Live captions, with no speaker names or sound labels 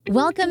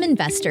Welcome,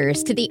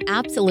 investors, to the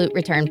Absolute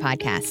Return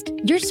Podcast,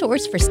 your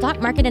source for stock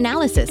market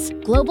analysis,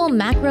 global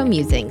macro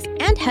musings,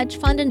 and hedge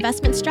fund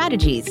investment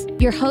strategies.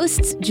 Your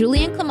hosts,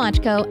 Julian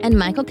Klimachko and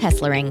Michael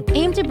Kesslering,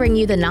 aim to bring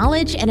you the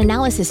knowledge and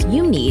analysis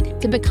you need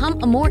to become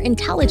a more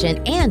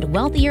intelligent and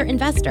wealthier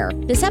investor.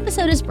 This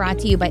episode is brought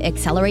to you by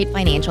Accelerate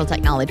Financial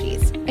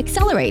Technologies.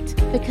 Accelerate,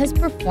 because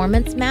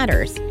performance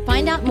matters.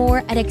 Find out more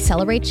at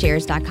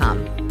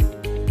accelerateshares.com.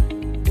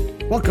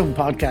 Welcome,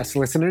 podcast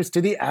listeners,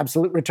 to the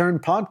Absolute Return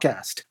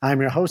Podcast. I'm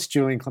your host,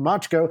 Julian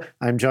Klimachko.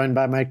 I'm joined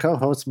by my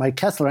co-host, Mike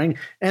Kesslering.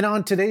 And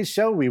on today's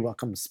show, we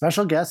welcome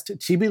special guest,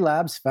 Chibi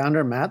Labs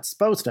founder Matt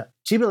Sposta.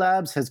 Chibi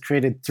Labs has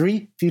created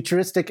 3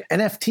 futuristic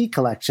NFT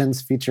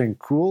collections featuring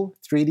cool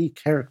 3D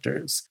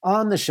characters.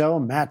 On the show,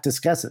 Matt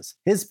discusses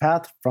his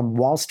path from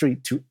Wall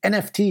Street to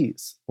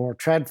NFTs, or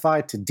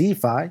TradFi to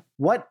DeFi.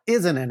 What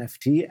is an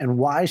NFT and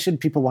why should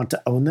people want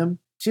to own them?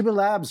 Chibi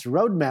Labs'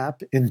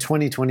 roadmap in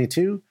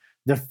 2022,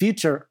 the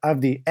future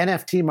of the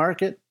NFT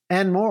market,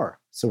 and more.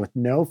 So with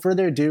no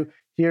further ado,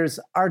 here's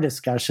our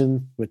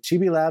discussion with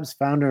Chibi Labs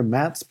founder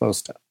Matt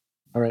Sposta.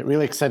 All right,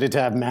 really excited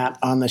to have Matt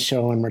on the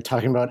show, and we're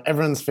talking about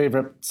everyone's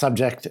favorite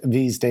subject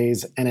these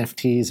days,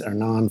 NFTs, or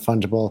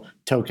non-fungible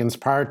tokens.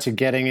 Prior to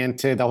getting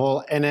into the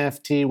whole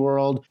NFT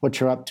world, what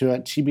you're up to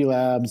at Chibi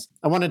Labs,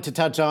 I wanted to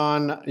touch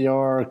on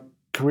your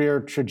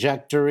career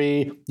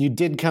trajectory. You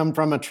did come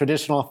from a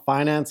traditional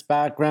finance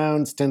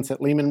background, stints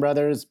at Lehman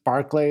Brothers,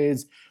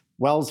 Barclays,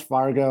 Wells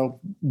Fargo.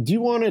 Do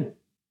you want to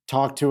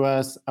talk to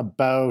us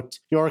about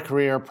your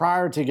career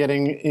prior to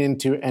getting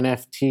into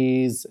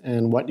NFTs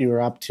and what you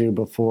were up to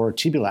before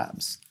Chibi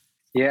Labs?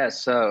 Yeah,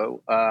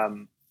 so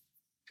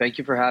thank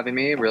you for having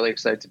me. Really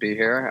excited to be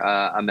here.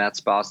 I'm Matt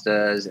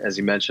Sposta. As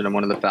you mentioned, I'm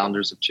one of the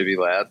founders of Chibi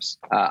Labs.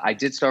 I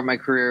did start my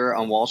career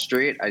on Wall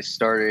Street. I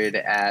started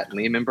at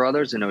Lehman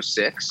Brothers in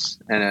 2006.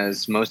 And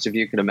as most of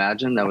you can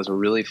imagine, that was a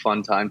really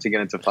fun time to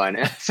get into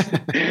finance.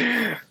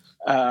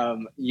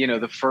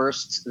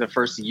 The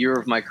first year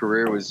of my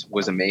career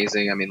was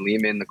amazing. I mean,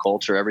 Lehman, the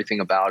culture, everything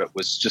about it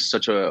was just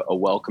such a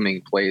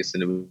welcoming place,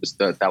 and it was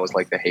that was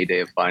like the heyday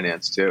of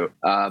finance too.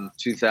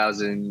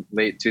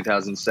 Late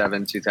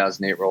 2007,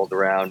 2008 rolled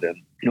around,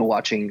 and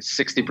watching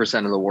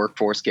 60% of the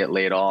workforce get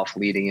laid off,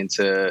 leading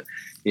into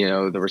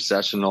the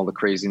recession, all the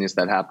craziness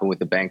that happened with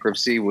the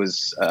bankruptcy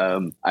was,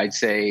 I'd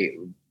say,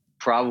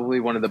 probably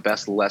one of the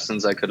best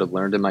lessons I could have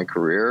learned in my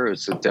career.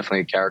 It's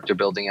definitely a character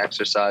building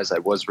exercise. I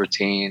was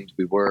retained.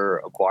 We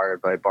were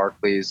acquired by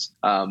Barclays.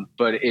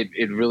 But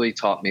it really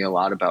taught me a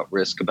lot about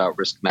risk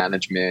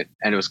management.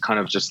 And it was kind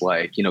of just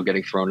like,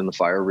 getting thrown in the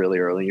fire really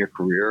early in your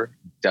career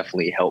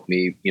definitely helped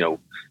me,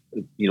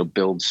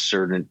 build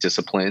certain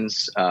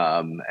disciplines.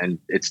 And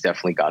it's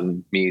definitely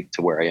gotten me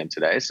to where I am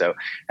today. So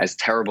as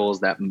terrible as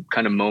that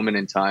kind of moment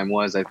in time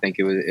was, I think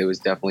it was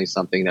definitely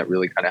something that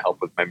really kind of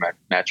helped with my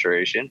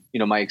maturation.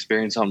 My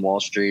experience on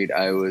Wall Street,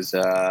 I was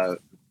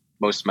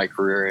most of my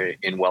career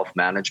in wealth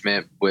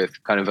management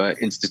with kind of an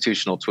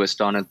institutional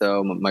twist on it,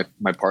 though.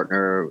 My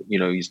partner,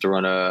 used to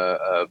run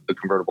the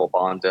convertible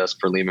bond desk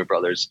for Lehman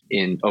Brothers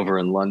over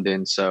in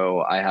London.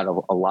 So I had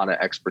a lot of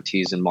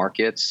expertise in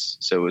markets.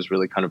 So it was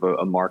really kind of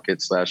a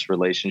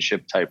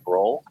market/relationship type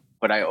role.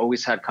 But I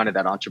always had kind of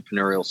that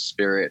entrepreneurial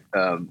spirit,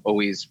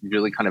 always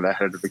really kind of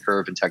ahead of the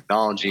curve in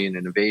technology and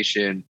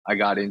innovation. I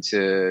got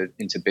into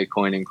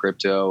Bitcoin and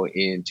crypto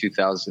in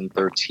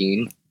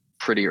 2013.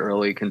 Pretty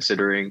early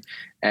considering,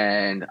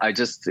 and I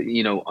just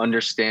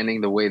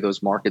understanding the way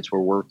those markets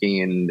were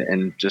working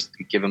and just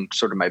given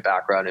sort of my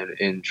background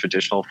in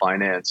traditional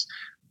finance,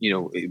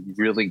 it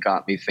really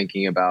got me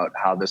thinking about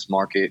how this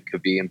market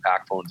could be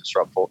impactful and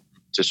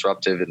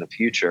disruptive in the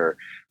future.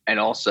 And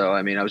also,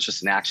 I mean, I was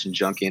just an action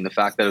junkie, and the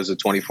fact that it was a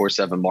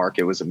 24/7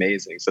 market was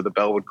amazing. So the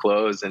bell would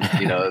close, and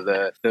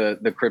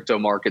the crypto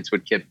markets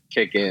would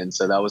kick in.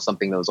 So that was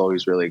something that was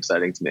always really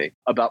exciting to me.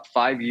 About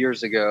 5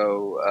 years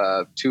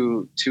ago,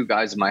 two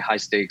guys in my high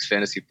stakes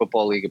fantasy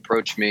football league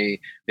approached me.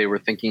 They were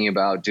thinking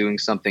about doing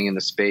something in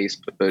the space,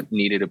 but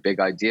needed a big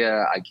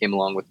idea. I came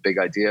along with a big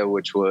idea,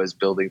 which was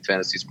building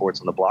fantasy sports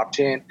on the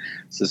blockchain.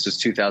 So this was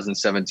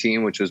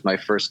 2017, which was my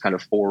first kind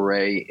of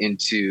foray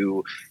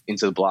into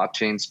the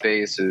blockchain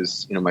space.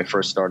 Is my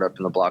first startup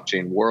in the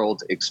blockchain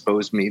world,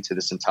 exposed me to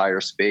this entire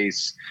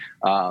space.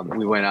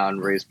 We went out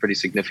and raised pretty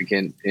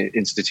significant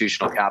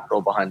institutional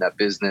capital behind that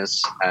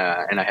business,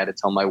 and I had to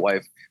tell my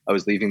wife I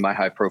was leaving my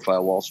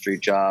high-profile Wall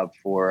Street job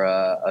for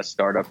a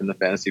startup in the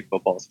fantasy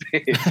football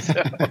space.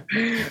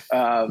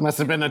 So, must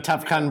have been a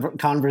tough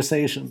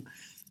conversation.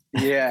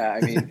 Yeah,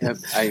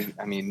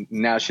 I mean,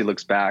 now she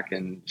looks back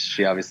and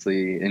she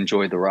obviously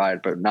enjoyed the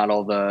ride, but not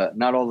all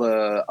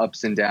the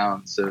ups and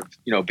downs of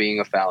being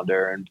a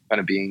founder and kind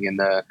of being in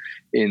the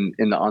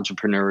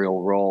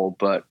entrepreneurial role.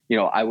 But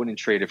I wouldn't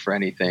trade it for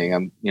anything.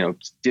 I'm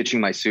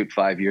ditching my suit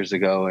 5 years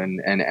ago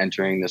and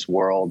entering this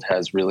world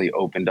has really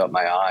opened up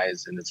my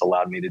eyes, and it's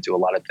allowed me to do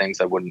a lot of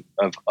things I wouldn't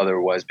have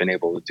otherwise been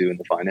able to do in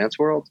the finance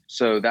world.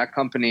 So that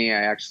company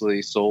I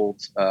actually sold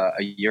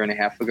a year and a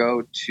half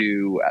ago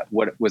to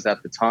what was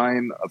at the time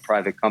time a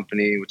private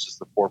company, which is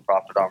the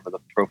for-profit arm of the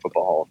Pro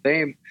Football Hall of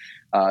Fame.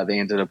 They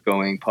ended up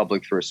going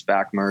public through a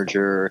SPAC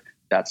merger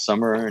that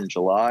summer in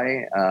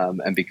July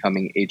and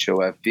becoming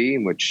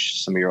HOFD,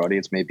 which some of your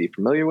audience may be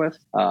familiar with.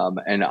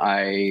 And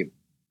I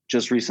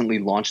just recently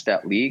launched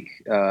that league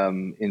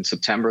in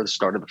September, the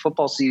start of the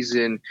football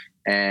season.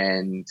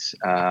 And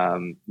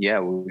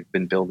we've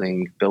been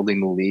building the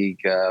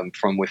league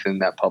from within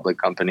that public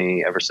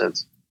company ever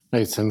since.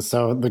 Nice. And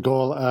so the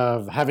goal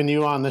of having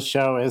you on the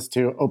show is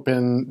to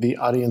open the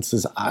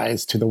audience's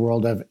eyes to the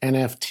world of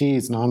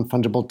NFTs,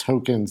 non-fungible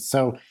tokens.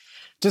 So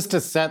just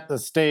to set the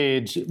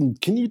stage,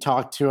 can you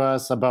talk to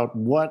us about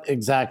what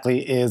exactly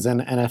is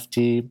an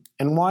NFT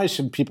and why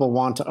should people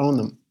want to own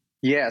them?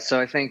 Yeah,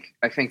 so I think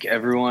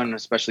everyone,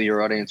 especially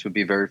your audience, would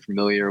be very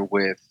familiar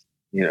with,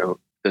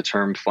 the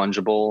term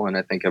fungible. And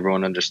I think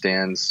everyone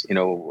understands,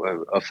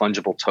 a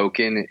fungible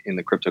token in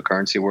the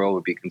cryptocurrency world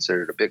would be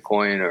considered a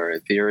Bitcoin or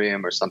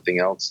Ethereum or something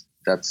else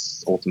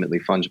that's ultimately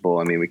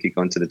fungible. I mean, we could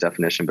go into the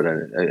definition, but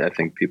I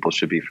think people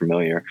should be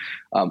familiar.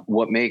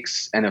 What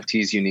makes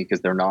NFTs unique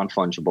is they're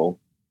non-fungible,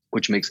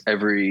 which makes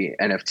every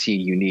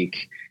NFT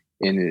unique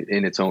in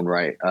its own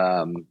right.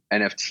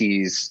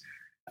 NFTs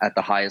at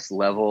the highest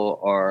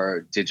level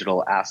are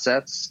digital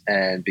assets,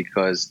 and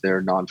because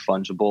they're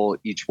non-fungible,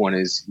 each one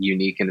is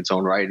unique in its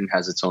own right and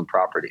has its own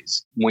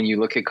properties. When you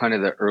look at kind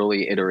of the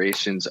early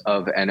iterations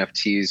of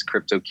NFTs,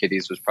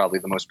 CryptoKitties was probably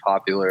the most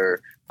popular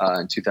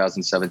in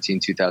 2017,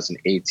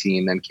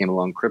 2018. Then came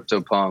along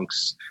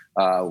CryptoPunks,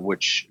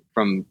 which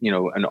from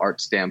an art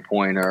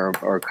standpoint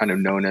are kind of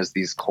known as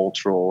these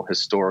cultural,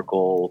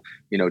 historical,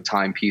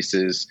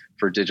 timepieces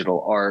for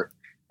digital art.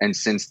 And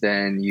since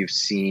then, you've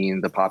seen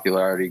the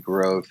popularity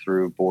grow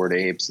through Bored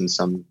Apes and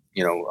some,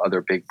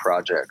 other big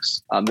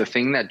projects. The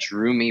thing that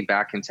drew me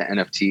back into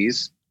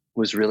NFTs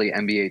was really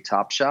NBA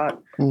Top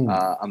Shot.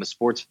 I'm a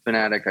sports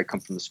fanatic. I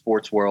come from the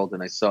sports world,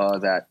 and I saw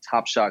that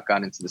Top Shot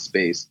got into the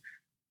space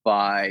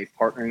by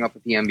partnering up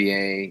with the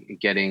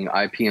NBA, getting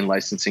IP and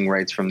licensing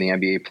rights from the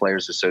NBA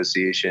Players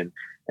Association,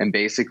 and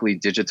basically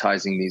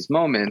digitizing these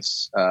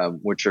moments,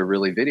 which are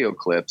really video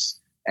clips,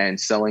 and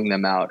selling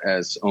them out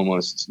as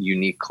almost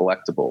unique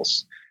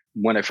collectibles.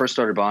 When I first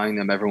started buying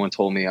them, everyone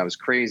told me I was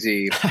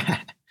crazy.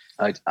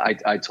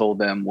 I told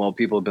them, well,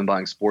 people have been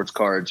buying sports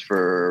cards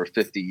for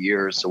 50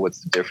 years, so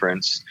what's the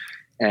difference?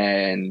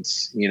 And,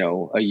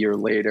 a year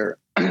later,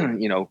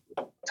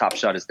 Top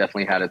Shot has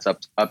definitely had its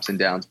ups and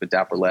downs, but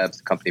Dapper Labs,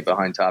 the company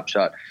behind Top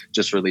Shot,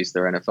 just released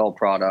their NFL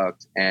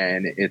product,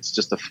 and it's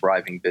just a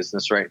thriving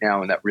business right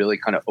now. And that really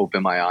kind of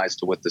opened my eyes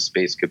to what the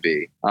space could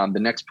be. The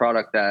next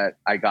product that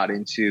I got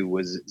into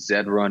was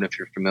Zed Run, if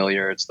you're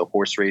familiar. It's the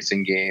horse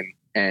racing game.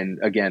 And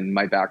again,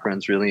 my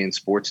background's really in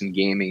sports and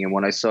gaming. And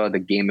when I saw the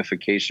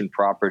gamification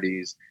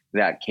properties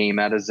that came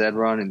out of Zed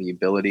Run and the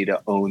ability to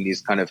own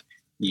these kind of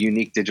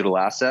unique digital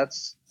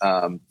assets,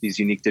 these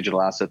unique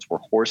digital assets were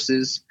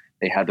horses.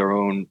 They had their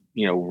own,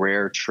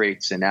 rare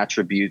traits and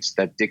attributes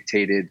that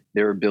dictated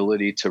their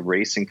ability to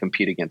race and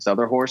compete against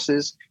other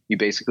horses. You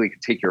basically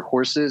could take your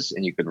horses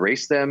and you could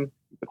race them,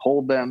 you could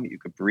hold them, you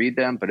could breed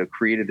them, but it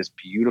created this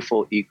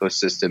beautiful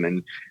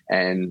ecosystem.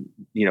 And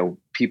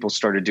people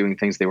started doing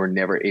things they were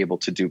never able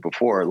to do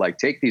before, like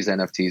take these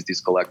NFTs,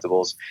 these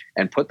collectibles,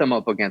 and put them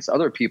up against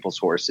other people's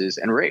horses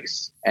and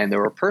race. And there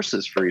were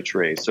purses for each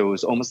race. So it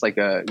was almost like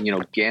a,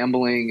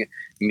 gambling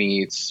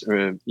meets,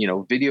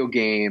 video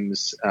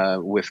games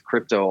with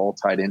crypto all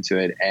tied into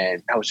it.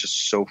 And that was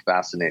just so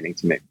fascinating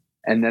to me.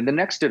 And then the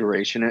next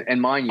iteration,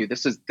 and mind you,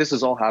 this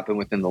has all happened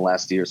within the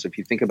last year. So if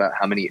you think about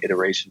how many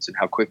iterations and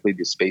how quickly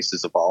the space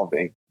is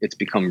evolving, it's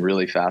become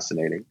really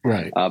fascinating.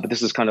 Right. But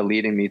this is kind of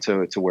leading me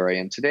to where I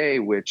am today,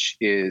 which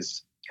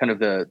is kind of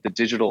the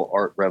digital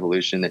art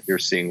revolution that you're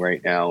seeing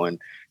right now. And,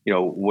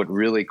 what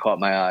really caught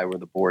my eye were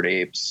the Bored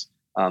Apes.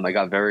 I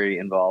got very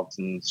involved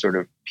in sort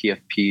of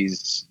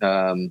PFPs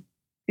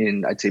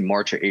in, I'd say,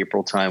 March or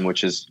April time,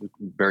 which is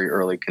very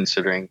early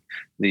considering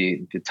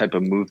the type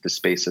of move the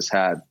space has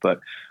had.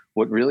 But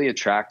what really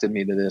attracted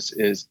me to this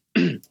is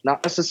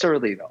not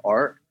necessarily the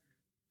art,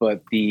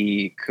 but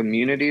the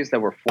communities that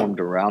were formed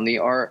around the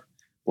art,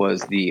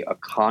 was the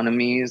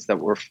economies that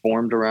were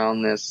formed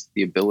around this,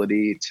 the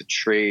ability to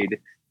trade,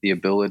 the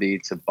ability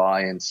to buy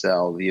and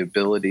sell, the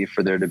ability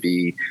for there to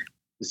be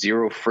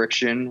zero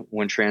friction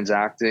when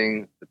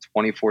transacting, the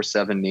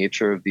 24/7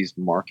 nature of these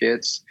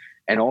markets,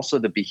 and also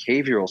the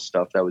behavioral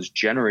stuff that was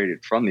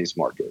generated from these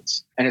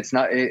markets. And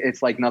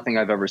it's like nothing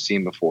I've ever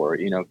seen before,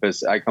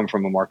 because I come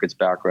from a markets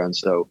background.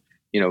 So,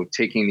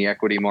 taking the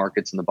equity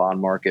markets and the bond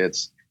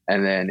markets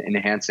and then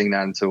enhancing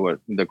that into what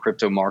the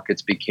crypto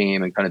markets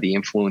became and kind of the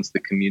influence the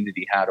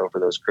community had over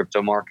those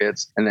crypto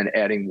markets. And then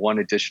adding one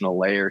additional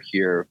layer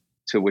here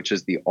to which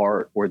is the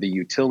art or the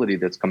utility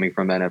that's coming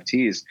from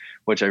NFTs,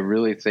 which I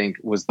really think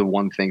was the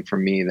one thing for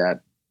me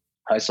that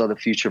I saw the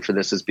future for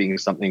this as being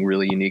something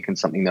really unique and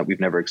something that we've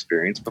never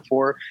experienced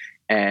before.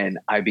 And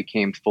I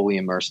became fully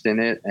immersed in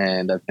it,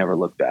 and I've never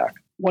looked back.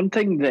 One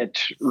thing that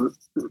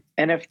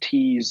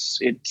NFTs,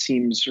 it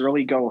seems,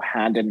 really go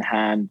hand in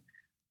hand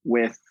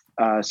with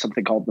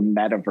something called the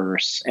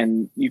metaverse,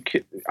 and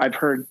I've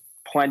heard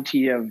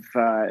plenty of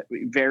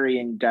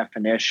varying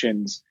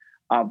definitions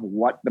of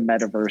what the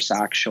metaverse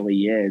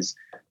actually is.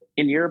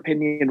 In your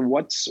opinion,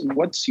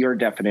 what's your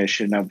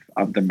definition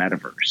of the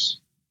metaverse?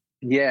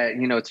 Yeah,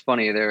 it's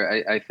funny.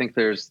 I think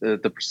there's the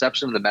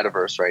perception of the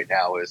metaverse right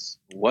now is,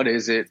 what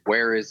is it?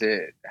 Where is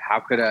it? How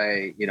could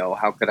I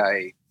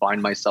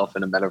find myself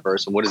in a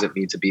metaverse, and what does it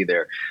mean to be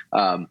there?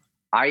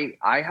 I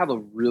have a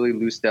really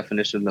loose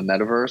definition of the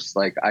metaverse.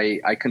 Like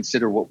I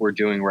consider what we're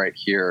doing right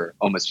here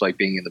almost like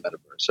being in the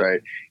metaverse,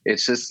 right?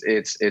 It's just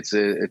it's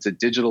a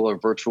digital or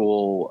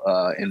virtual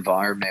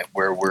environment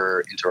where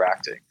we're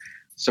interacting.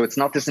 So it's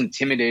not this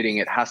intimidating.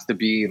 It has to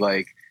be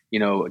like,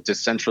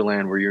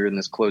 Decentraland where you're in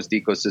this closed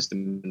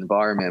ecosystem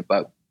environment.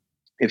 But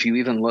if you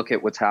even look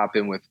at what's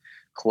happened with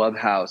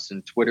Clubhouse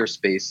and Twitter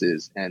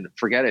Spaces, and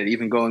forget it,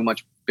 even going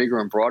much bigger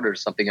and broader,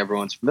 something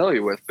everyone's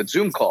familiar with, but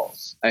Zoom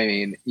calls. I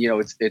mean,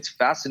 it's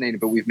fascinating,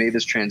 but we've made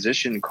this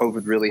transition.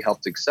 COVID really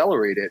helped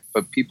accelerate it,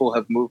 but people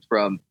have moved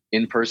from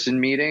in-person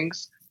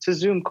meetings to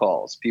Zoom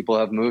calls. People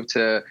have moved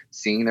to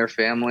seeing their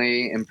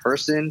family in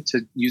person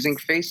to using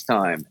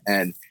FaceTime.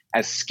 And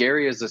as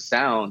scary as it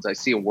sounds, I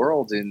see a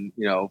world in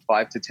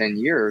 5 to 10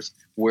 years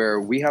where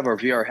we have our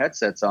VR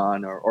headsets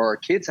on, or our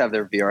kids have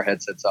their VR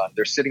headsets on.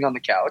 They're sitting on the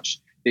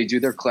couch. They do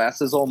their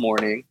classes all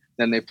morning.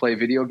 Then they play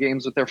video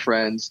games with their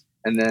friends.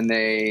 And then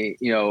they,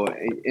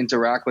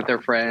 interact with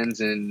their friends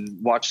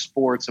and watch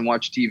sports and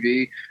watch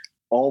TV,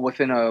 all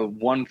within a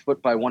 1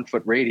 foot by 1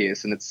 foot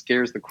radius. And it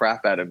scares the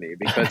crap out of me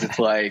because it's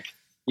like,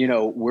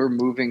 we're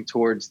moving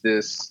towards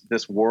this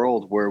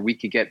world where we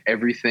could get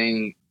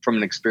everything from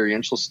an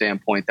experiential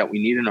standpoint that we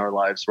need in our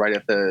lives right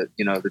at the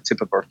tip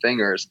of our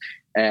fingers.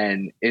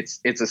 And it's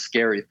a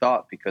scary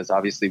thought because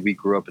obviously we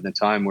grew up in a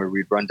time where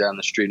we'd run down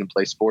the street and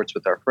play sports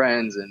with our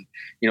friends, and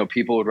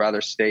people would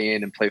rather stay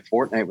in and play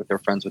Fortnite with their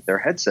friends with their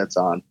headsets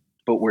on.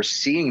 But we're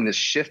seeing this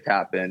shift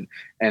happen,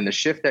 and the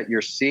shift that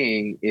you're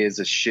seeing is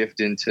a shift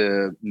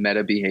into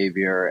meta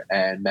behavior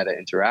and meta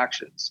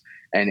interactions.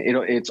 And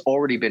it's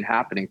already been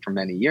happening for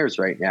many years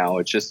right now.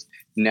 It's just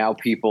now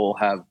people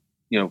have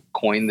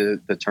coined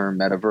the term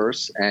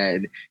metaverse,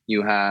 and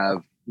you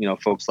have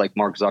folks like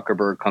Mark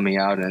Zuckerberg coming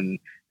out and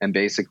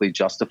basically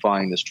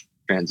justifying this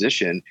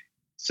transition.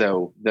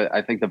 So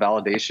I think the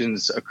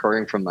validation's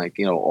occurring from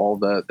all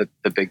the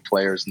big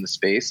players in the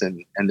space,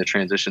 and the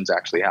transition's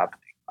actually happening.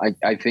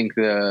 I think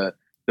the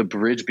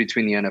bridge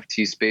between the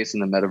NFT space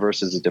and the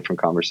metaverse is a different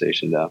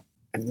conversation, though.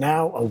 And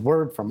now a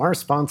word from our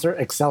sponsor,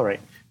 Accelerate.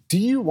 Do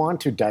you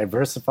want to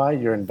diversify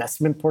your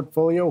investment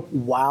portfolio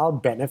while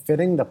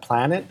benefiting the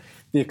planet?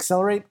 The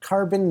Accelerate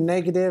Carbon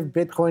Negative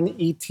Bitcoin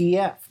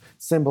ETF,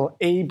 symbol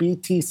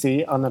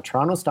ABTC on the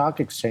Toronto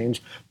Stock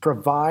Exchange,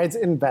 provides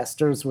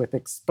investors with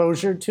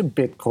exposure to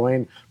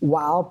Bitcoin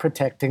while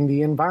protecting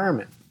the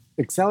environment.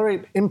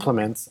 Accelerate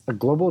implements a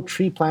global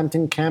tree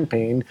planting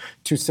campaign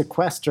to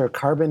sequester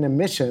carbon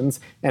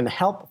emissions and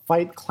help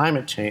fight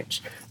climate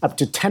change. Up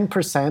to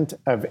 10%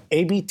 of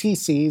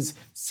ABTC's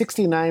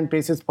 69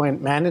 basis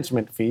point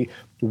management fee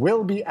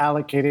will be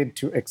allocated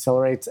to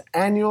Accelerate's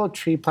annual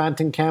tree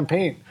planting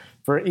campaign.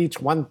 For each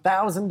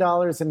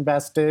 $1,000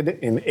 invested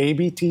in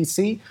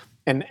ABTC,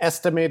 an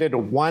estimated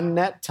 1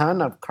 net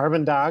ton of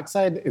carbon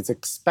dioxide is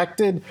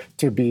expected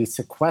to be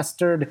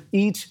sequestered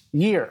each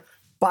year.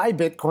 Buy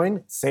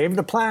Bitcoin, save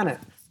the planet.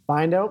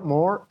 Find out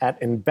more at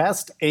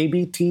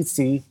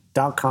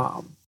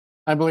investabtc.com.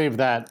 I believe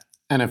that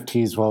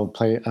NFTs will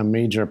play a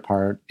major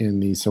part in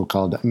the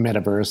so-called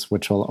metaverse,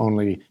 which will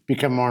only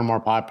become more and more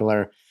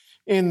popular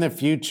in the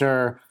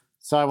future.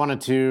 So I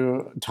wanted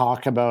to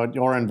talk about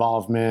your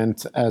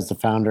involvement as the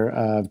founder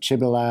of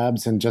Chibi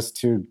Labs, and just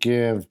to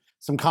give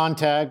some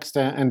context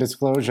and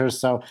disclosure.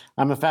 So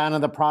I'm a fan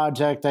of the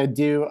project. I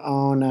do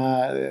own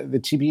the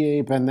Chibi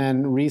Ape, and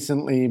then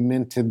recently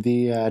minted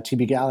the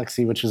Chibi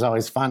Galaxy, which is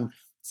always fun.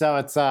 So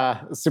it's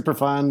super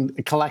fun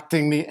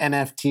collecting the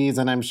NFTs,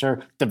 and I'm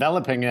sure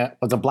developing it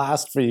was a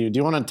blast for you. Do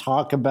you want to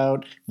talk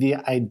about the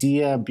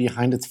idea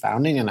behind its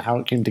founding and how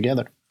it came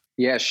together?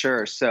 Yeah,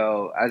 sure.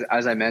 So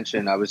as I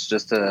mentioned, I was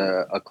just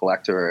a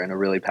collector, and a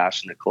really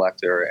passionate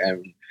collector.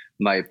 And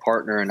my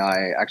partner and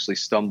I actually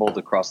stumbled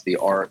across the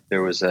art.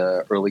 There was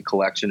an early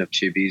collection of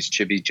Chibis,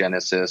 Chibi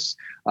Genesis,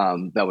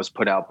 that was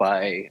put out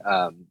by,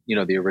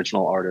 the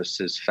original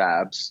artist is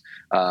Fabs.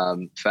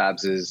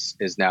 Fabs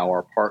is now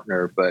our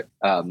partner, but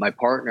my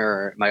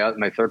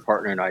third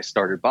partner and I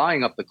started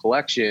buying up the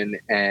collection,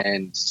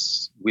 and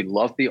we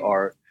loved the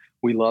art.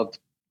 We loved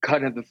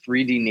kind of the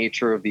 3D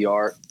nature of the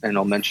art, and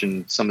I'll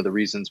mention some of the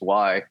reasons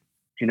why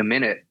in a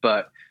minute,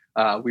 but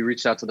we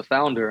reached out to the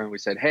founder and we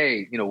said,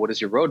 hey, what does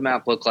your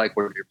roadmap look like?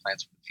 What are your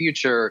plans for the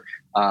future?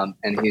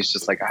 And he's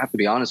just like, I have to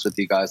be honest with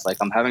you guys. Like,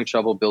 I'm having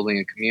trouble building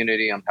a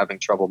community. I'm having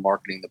trouble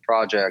marketing the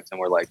project. And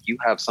we're like, you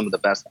have some of the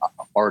best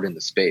art in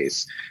the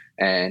space.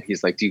 And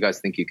he's like, do you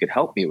guys think you could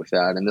help me with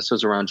that? And this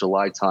was around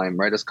July time,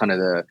 right as kind of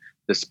the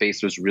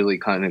space was really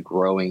kind of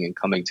growing and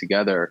coming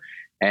together.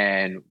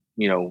 And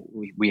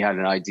we had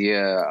an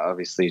idea,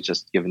 obviously,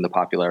 just given the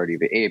popularity of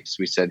the apes.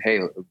 We said, hey,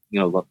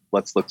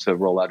 let's look to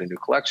roll out a new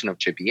collection of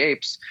chippy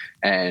apes.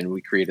 And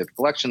we created the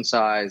collection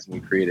size, and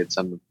we created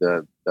some of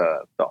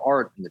the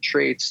art and the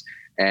traits.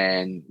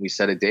 And we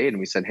set a date and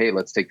we said, hey,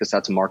 let's take this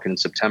out to market in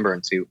September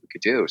and see what we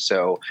could do.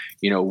 So,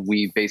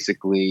 we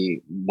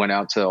basically went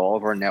out to all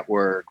of our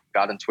network,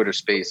 got on Twitter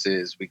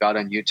Spaces, we got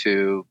on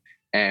YouTube,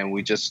 and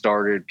we just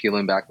started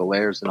peeling back the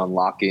layers and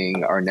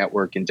unlocking our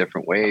network in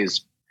different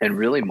ways and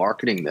really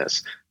marketing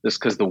this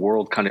because the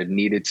world kind of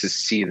needed to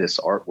see this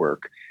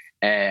artwork.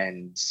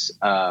 And,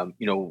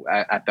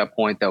 at that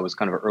point, that was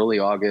kind of early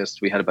August.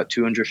 We had about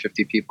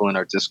 250 people in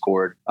our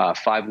Discord.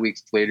 5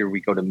 weeks later,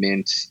 we go to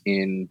mint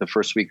in the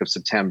first week of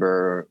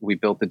September. We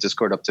built the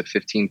Discord up to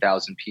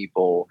 15,000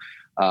 people.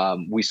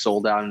 We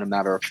sold out in a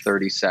matter of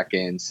 30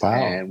 seconds. Wow.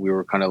 And we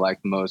were kind of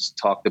like the most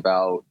talked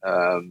about,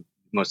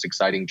 most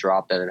exciting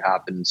drop that had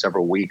happened in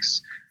several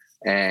weeks.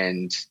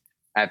 And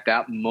at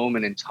that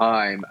moment in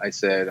time, I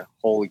said,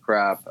 holy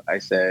crap. I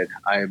said,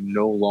 I am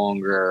no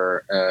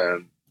longer,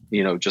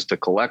 just a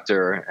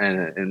collector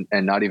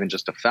and not even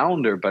just a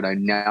founder, but I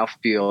now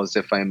feel as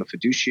if I am a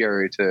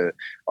fiduciary to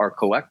our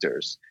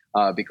collectors,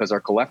 because our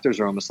collectors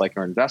are almost like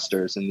our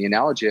investors. And the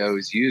analogy I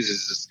always use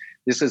is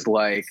this is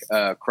like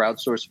a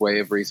crowdsourced way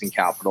of raising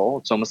capital.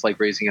 It's almost like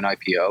raising an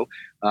IPO.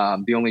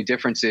 The only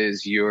difference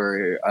is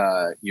your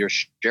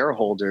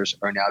shareholders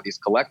are now these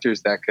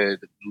collectors that could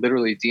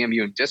literally DM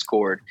you in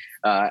Discord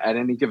at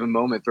any given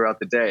moment throughout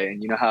the day.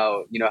 And you know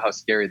how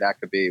scary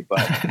that could be.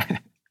 But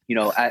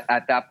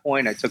at that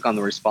point, I took on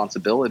the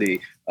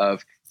responsibility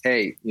of,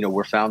 hey,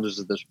 we're founders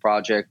of this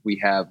project. We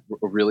have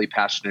a really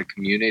passionate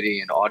community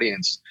and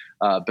audience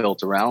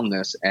built around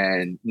this.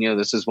 And,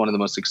 this is one of the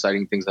most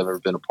exciting things I've ever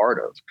been a part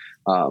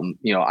of.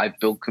 I've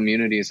built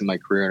communities in my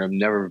career, and I've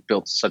never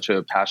built such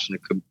a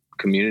passionate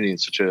community in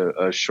such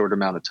a short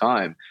amount of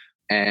time.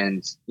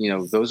 And,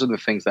 those are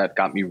the things that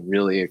got me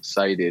really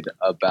excited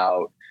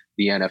about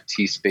the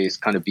NFT space,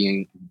 kind of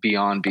being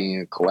beyond being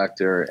a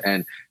collector.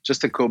 And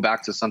just to go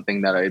back to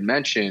something that I had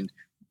mentioned,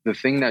 the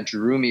thing that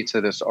drew me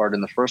to this art in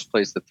the first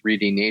place, the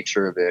 3D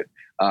nature of it,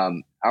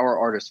 our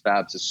artist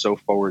Fabs is so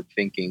forward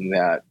thinking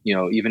that,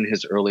 even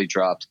his early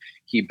drops,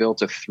 he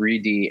built a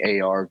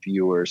 3D AR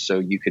viewer. So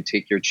you could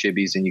take your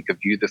chibis and you could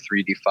view the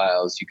 3D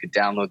files, you could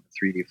download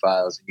the 3D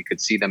files, and you could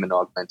see them in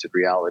augmented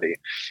reality.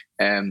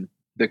 And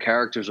the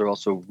characters are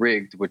also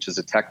rigged, which is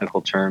a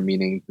technical term,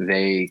 meaning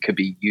they could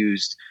be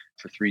used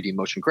for 3D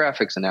motion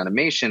graphics and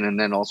animation, and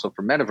then also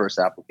for metaverse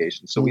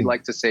applications. So we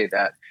like to say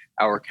that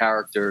our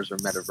characters are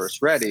metaverse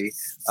ready,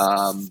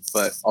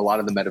 but a lot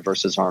of the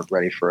metaverses aren't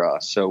ready for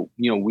us. So,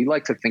 we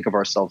like to think of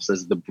ourselves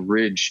as the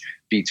bridge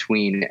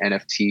between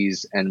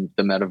NFTs and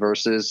the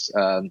metaverses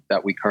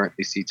that we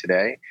currently see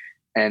today.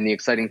 And the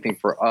exciting thing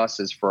for us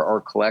is for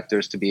our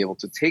collectors to be able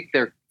to take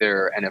their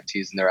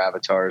NFTs and their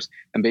avatars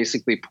and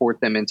basically port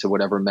them into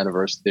whatever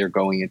metaverse they're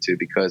going into.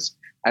 Because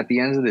at the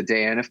end of the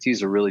day,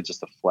 NFTs are really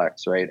just a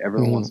flex, right?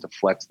 Everyone wants to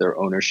flex their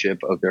ownership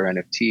of their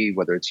NFT,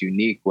 whether it's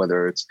unique,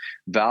 whether it's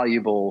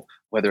valuable,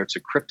 whether it's a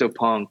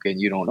CryptoPunk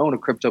and you don't own a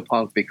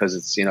CryptoPunk because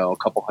it's, a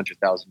couple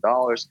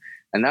 $100,000.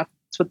 And that's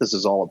what this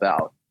is all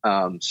about.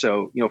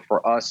 So,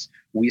 for us,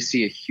 we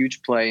see a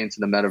huge play into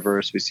the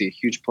metaverse. We see a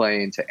huge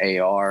play into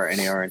AR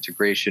and AR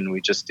integration. We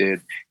just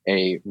did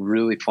a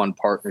really fun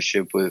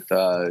partnership with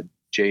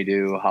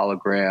Jadu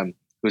Hologram,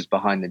 who's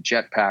behind the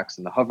jetpacks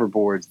and the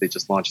hoverboards. They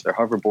just launched their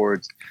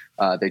hoverboards.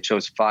 They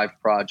chose 5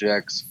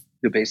 projects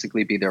to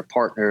basically be their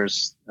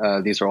partners.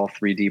 These are all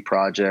 3D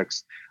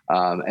projects.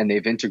 And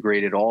they've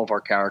integrated all of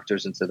our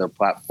characters into their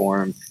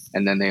platform.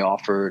 And then they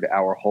offered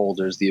our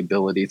holders the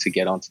ability to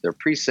get onto their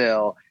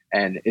pre-sale.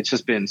 And it's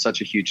just been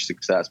such a huge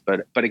success.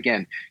 But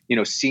again,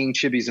 seeing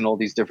chibis in all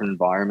these different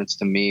environments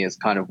to me is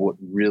kind of what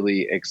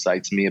really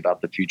excites me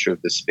about the future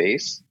of this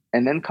space.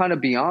 And then kind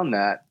of beyond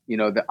that,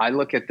 I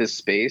look at this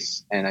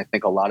space and I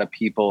think a lot of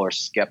people are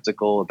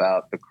skeptical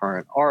about the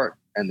current art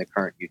and the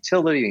current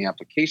utility and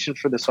application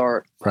for this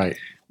art. Right.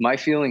 My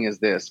feeling is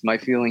this. My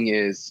feeling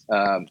is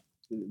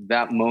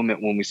that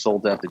moment when we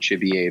sold out the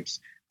Chibi Apes,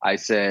 I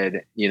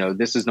said,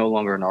 this is no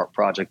longer an art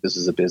project. This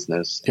is a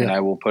business. Yeah. And I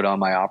will put on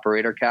my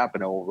operator cap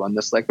and I will run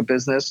this like a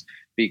business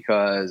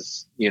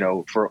because,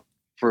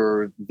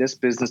 for this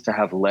business to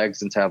have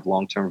legs and to have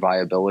long-term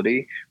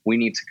viability, we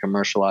need to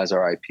commercialize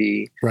our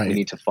IP. Right. We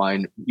need to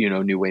find,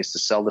 new ways to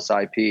sell this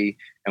IP,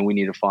 and we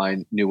need to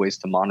find new ways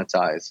to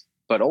monetize.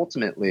 But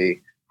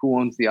ultimately, who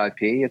owns the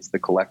IP? It's the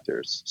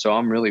collectors. So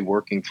I'm really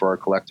working for our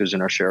collectors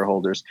and our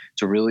shareholders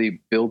to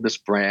really build this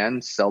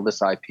brand, sell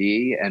this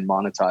IP, and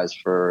monetize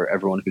for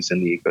everyone who's in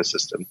the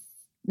ecosystem.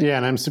 Yeah,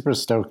 and I'm super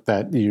stoked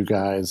that you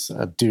guys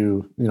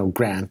do,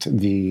 grant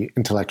the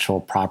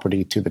intellectual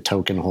property to the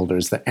token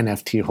holders, the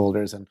NFT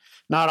holders, and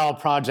not all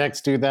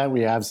projects do that.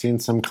 We have seen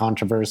some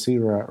controversy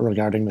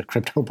regarding the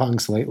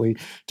CryptoPunks lately,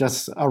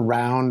 just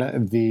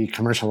around the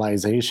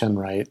commercialization,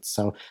 right?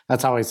 So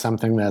that's always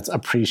something that's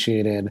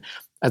appreciated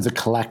as a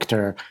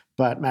collector.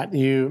 But Matt,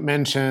 you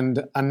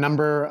mentioned a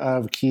number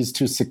of keys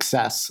to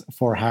success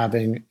for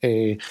having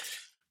a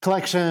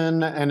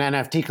collection, an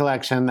NFT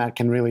collection that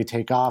can really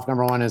take off.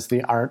 Number one is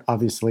the art.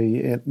 Obviously,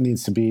 it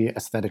needs to be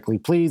aesthetically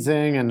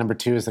pleasing. And number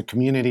two is the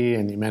community.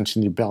 And you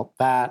mentioned you built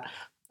that.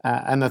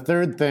 And the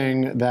third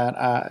thing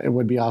that it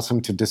would be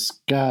awesome to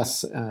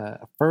discuss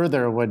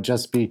further would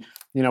just be,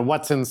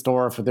 what's in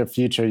store for the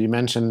future. You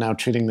mentioned now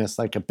treating this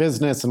like a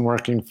business and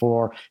working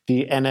for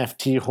the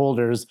NFT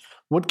holders.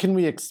 What can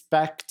we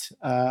expect,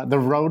 the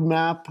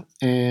roadmap,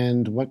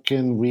 and what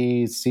can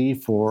we see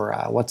for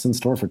what's in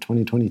store for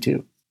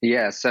 2022?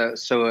 Yeah, so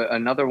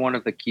another one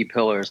of the key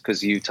pillars,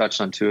 because you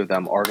touched on two of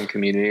them, art and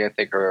community, I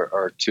think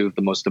are two of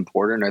the most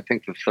important. I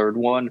think the third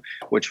one,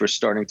 which we're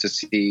starting to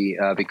see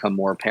become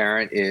more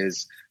apparent,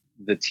 is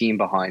the team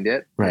behind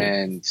it. Right.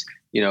 And,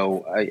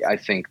 I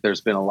think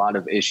there's been a lot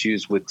of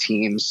issues with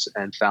teams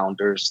and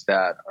founders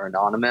that are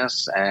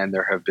anonymous, and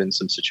there have been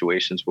some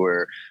situations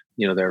where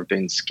there have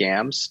been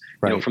scams.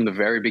 Right. From the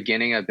very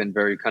beginning, I've been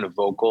very kind of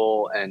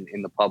vocal and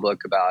in the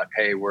public about,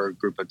 hey, we're a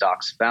group of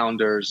Docs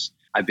founders.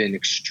 I've been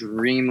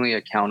extremely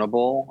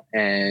accountable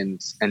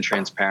and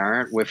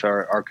transparent with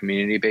our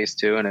community base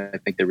too. And I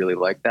think they really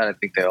like that. I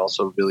think they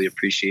also really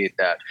appreciate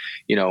that,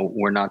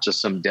 we're not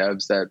just some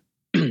devs that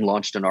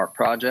launched an art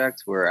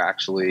project. We're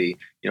actually,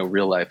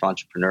 real life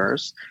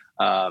entrepreneurs.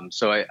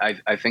 So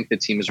I think the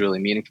team is really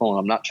meaningful, and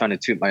I'm not trying to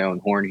toot my own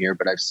horn here,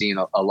 but I've seen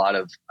a lot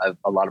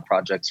of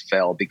projects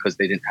fail because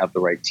they didn't have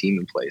the right team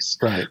in place.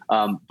 Right.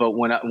 But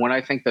when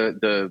I think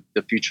the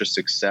future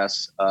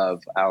success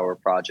of our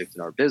project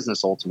and our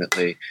business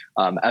ultimately,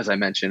 as I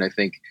mentioned, I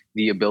think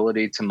the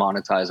ability to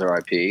monetize our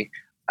IP.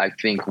 I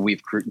think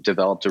we've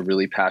developed a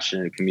really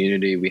passionate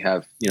community. We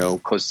have,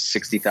 close to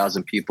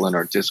 60,000 people in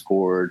our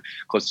Discord,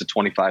 close to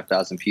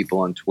 25,000 people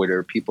on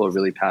Twitter. People are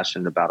really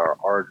passionate about our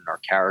art and our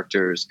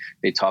characters.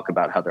 They talk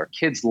about how their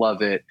kids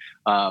love it.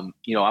 I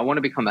want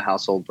to become a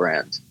household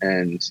brand,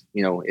 and,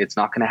 it's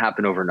not going to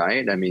happen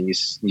overnight. I mean,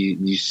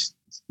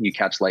 you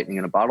catch lightning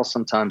in a bottle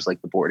sometimes,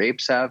 like the Bored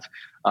Apes have.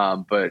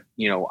 But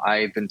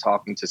I've been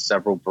talking to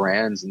several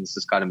brands, and this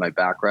is kind of my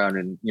background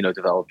in,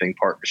 developing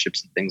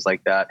partnerships and things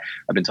like that.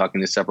 I've been talking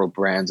to several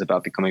brands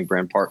about becoming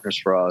brand partners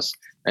for us.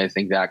 And I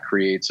think that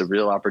creates a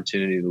real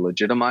opportunity to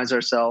legitimize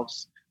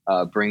ourselves,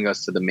 bring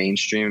us to the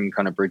mainstream,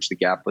 kind of bridge the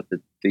gap with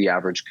the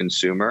average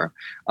consumer.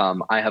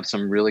 I have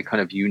some really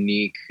kind of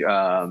unique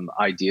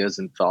ideas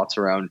and thoughts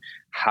around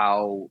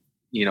how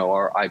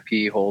our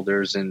IP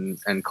holders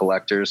and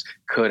collectors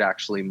could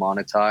actually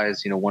monetize.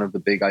 One of the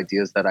big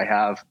ideas that I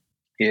have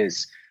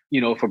is,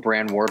 if a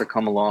brand were to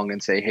come along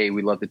and say, hey,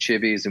 we love the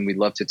chibis and we'd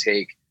love to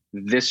take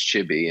this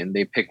chibi, and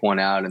they pick one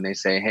out and they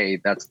say, hey,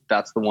 that's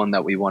the one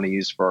that we want to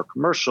use for our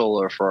commercial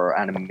or for our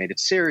animated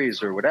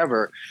series or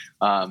whatever,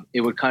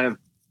 it would kind of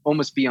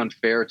almost be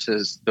unfair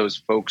to those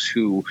folks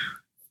who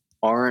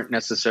aren't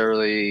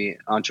necessarily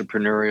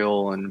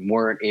entrepreneurial and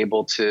weren't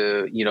able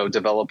to,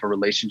 develop a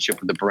relationship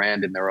with the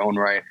brand in their own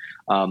right.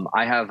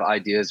 I have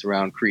ideas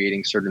around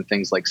creating certain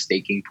things like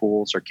staking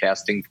pools or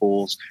casting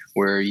pools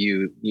where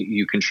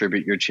you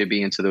contribute your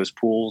chibi into those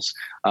pools.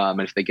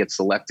 And if they get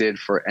selected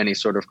for any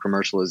sort of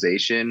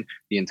commercialization,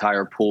 the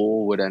entire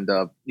pool would end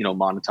up,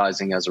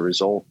 monetizing as a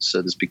result.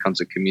 So this becomes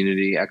a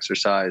community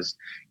exercise.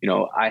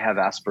 I have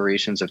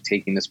aspirations of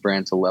taking this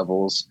brand to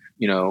levels,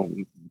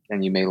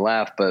 and you may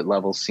laugh, but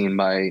levels seen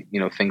by,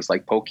 things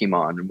like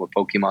Pokemon and what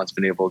Pokemon's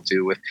been able to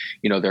do with,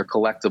 their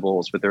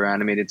collectibles, with their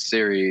animated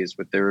series,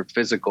 with their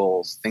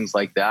physicals, things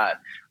like that.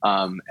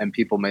 And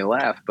people may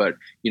laugh, but,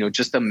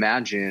 just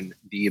imagine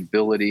the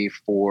ability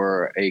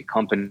for a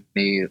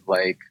company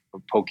like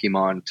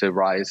Pokemon to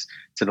rise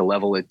to the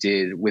level it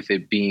did with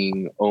it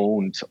being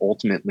owned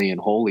ultimately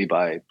and wholly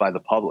by the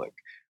public.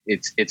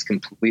 It's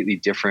completely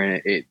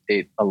different.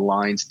 It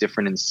aligns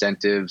different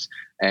incentives.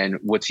 And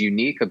what's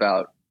unique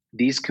about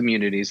these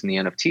communities in the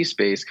NFT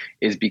space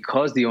is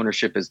because the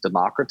ownership is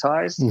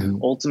democratized. Mm-hmm.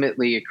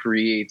 Ultimately, it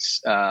creates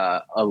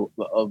a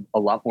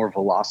lot more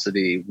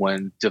velocity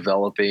when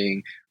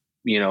developing,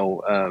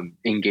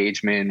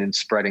 engagement and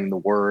spreading the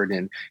word.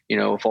 And,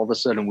 if all of a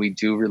sudden we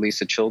do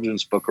release a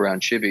children's book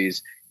around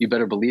chibis, you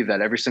better believe that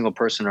every single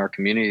person in our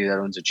community that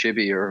owns a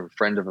chibi or a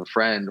friend of a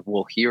friend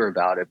will hear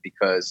about it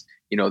because,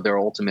 they're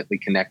ultimately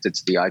connected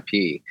to the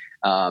IP.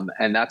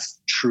 And that's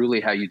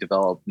truly how you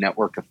develop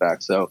network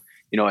effects. So,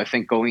 I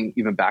think going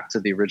even back to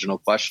the original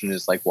question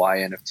is like, why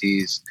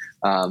NFTs?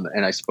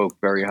 And I spoke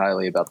very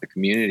highly about the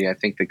community. I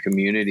think the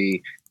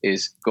community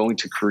is going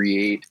to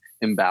create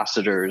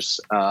ambassadors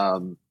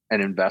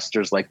and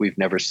investors like we've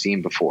never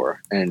seen before.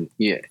 And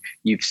yeah,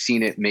 you've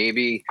seen it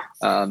maybe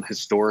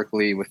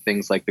historically with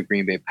things like the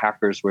Green Bay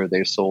Packers, where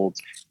they sold,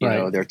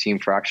 their team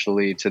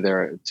fractionally to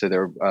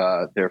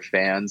their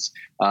fans.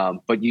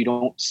 But you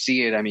don't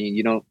see it. I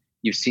mean,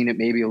 you've seen it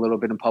maybe a little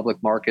bit in public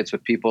markets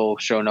with people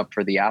showing up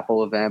for the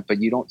Apple event,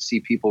 but you don't see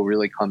people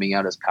really coming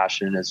out as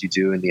passionate as you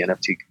do in the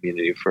NFT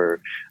community for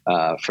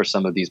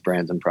some of these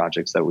brands and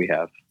projects that we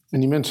have.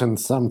 And you mentioned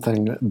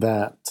something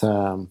that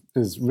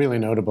is really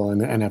notable in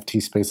the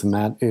NFT space, and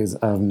that is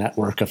of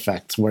network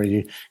effects, where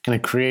you kind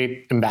of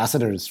create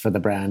ambassadors for the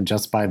brand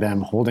just by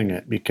them holding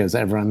it, because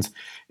everyone's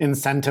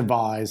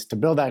incentivized to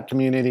build that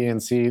community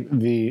and see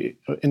the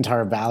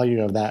entire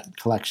value of that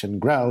collection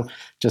grow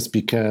just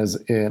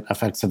because it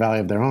affects the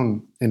value of their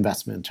own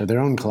investment or their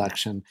own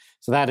collection.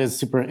 So that is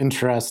super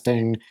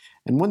interesting.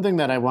 And one thing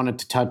that I wanted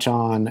to touch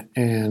on,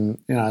 and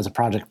as a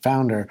project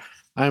founder,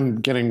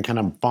 I'm getting kind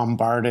of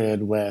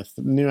bombarded with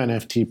new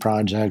NFT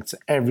projects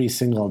every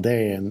single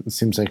day, and it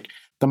seems like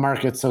the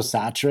market's so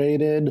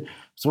saturated.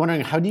 So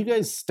wondering, how do you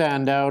guys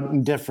stand out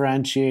and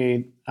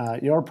differentiate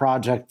your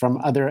project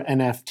from other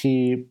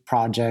NFT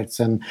projects?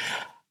 And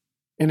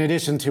in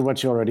addition to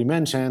what you already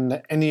mentioned,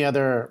 any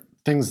other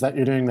things that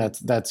you're doing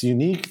that's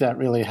unique that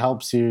really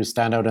helps you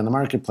stand out in the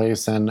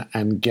marketplace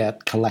and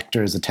get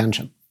collectors'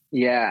 attention?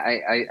 Yeah,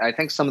 I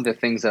think some of the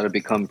things that have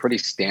become pretty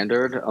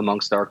standard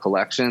amongst our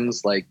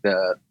collections, like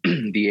the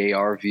the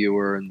AR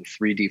viewer and the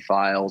 3D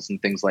files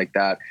and things like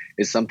that,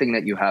 is something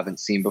that you haven't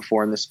seen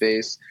before in the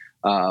space.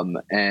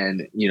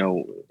 And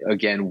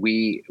again,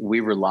 we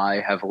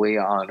rely heavily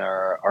on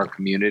our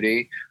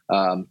community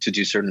to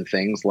do certain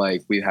things.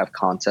 Like we have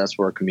contests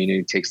where our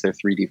community takes their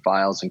 3D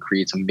files and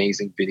creates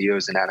amazing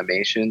videos and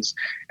animations.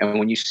 And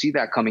when you see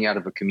that coming out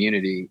of a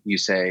community, you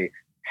say,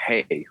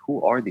 hey,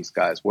 who are these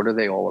guys? What are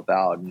they all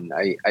about? And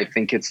I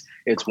think it's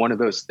one of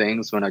those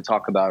things when I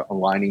talk about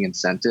aligning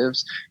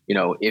incentives,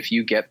 if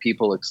you get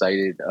people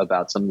excited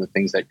about some of the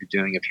things that you're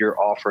doing, if you're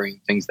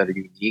offering things that are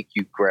unique,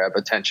 you grab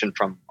attention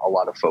from a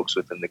lot of folks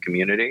within the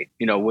community.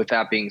 With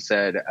that being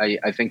said,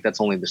 I think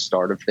that's only the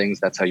start of things.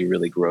 That's how you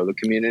really grow the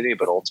community.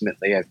 But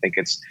ultimately, I think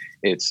it's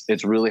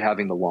really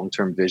having the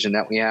long-term vision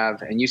that we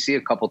have. And you see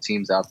a couple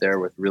teams out there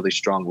with really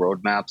strong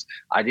roadmaps.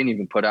 I didn't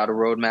even put out a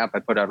roadmap. I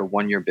put out a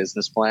 1-year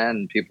business plan,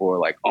 and people were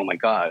like, "Oh my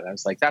God!" And I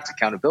was like, "That's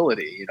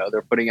accountability."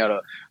 They're putting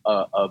out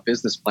a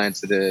business plan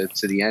to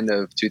the end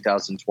of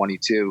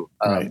 2022.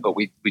 Right. But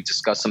we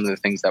discussed some of the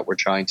things that we're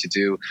trying to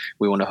do.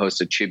 We want to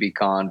host a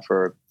ChibiCon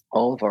for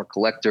all of our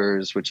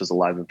collectors, which is a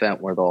live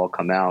event where they'll all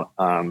come out.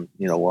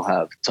 We'll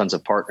have tons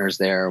of partners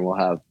there. We'll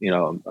have,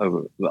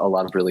 a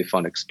lot of really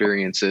fun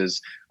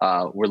experiences.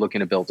 We're looking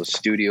to build a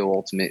studio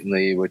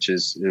ultimately, which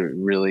is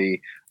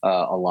really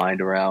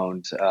aligned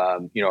around,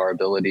 our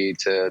ability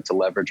to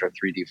leverage our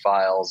 3D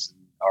files,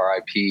 our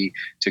IP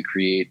to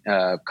create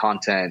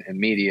content and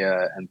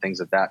media and things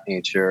of that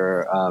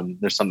nature.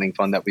 There's something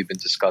fun that we've been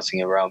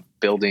discussing around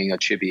building a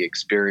Chibi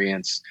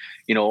experience.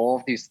 All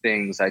of these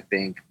things I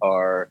think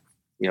are,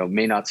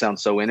 may not sound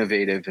so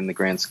innovative in the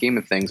grand scheme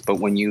of things, but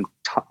when you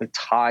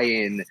tie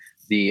in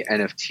the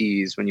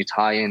NFTs, when you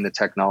tie in the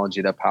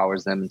technology that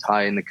powers them and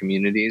tie in the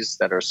communities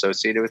that are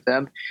associated with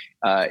them,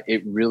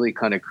 it really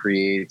kind of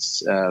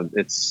creates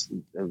it's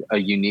a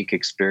unique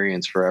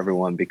experience for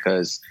everyone,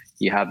 because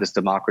you have this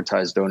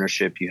democratized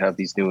ownership. You have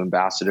these new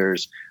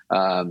ambassadors.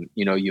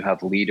 You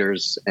have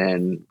leaders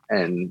and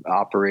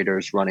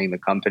operators running the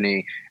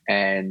company,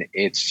 and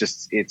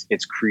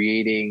it's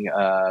creating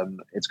a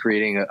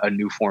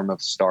new form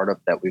of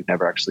startup that we've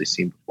never actually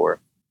seen before.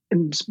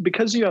 And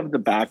because you have the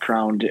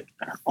background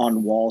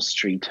on Wall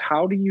Street,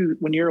 how do you,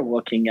 when you're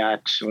looking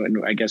at,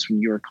 I guess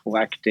when you're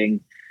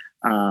collecting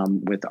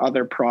with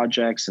other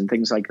projects and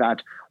things like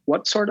that,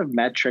 what sort of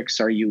metrics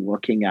are you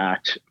looking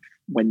at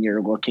when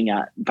you're looking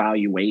at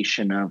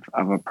valuation of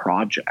a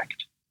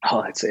project?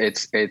 Oh,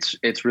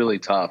 it's really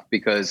tough,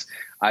 because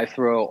I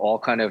throw all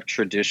kind of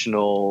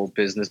traditional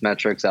business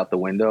metrics out the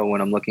window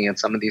when I'm looking at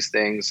some of these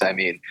things. I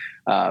mean,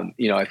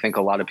 I think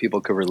a lot of people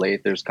could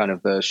relate. There's kind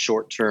of the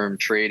short-term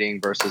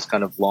trading versus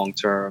kind of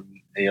long-term,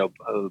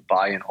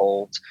 buy and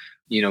hold.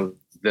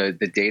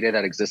 The data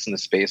that exists in the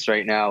space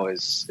right now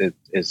is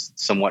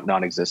somewhat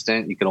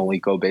non-existent. You can only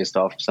go based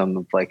off some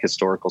of like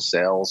historical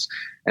sales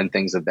and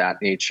things of that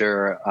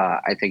nature.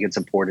 I think it's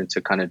important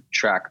to kind of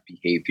track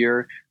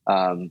behavior.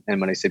 And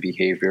when I say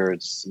behavior,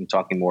 I'm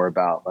talking more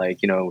about like,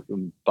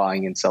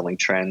 buying and selling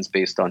trends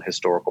based on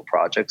historical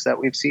projects that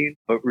we've seen.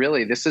 But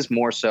really, this is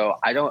more so,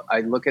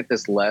 I look at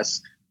this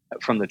less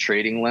from the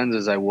trading lens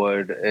as I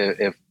would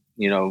as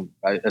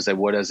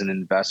an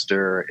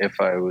investor if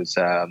I was,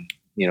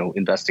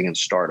 investing in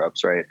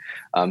startups, right?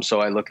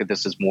 So I look at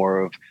this as more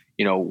of,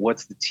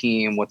 what's the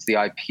team, what's the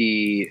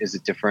IP, is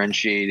it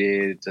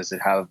differentiated, does it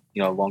have,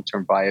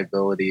 long-term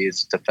viability,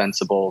 is it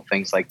defensible,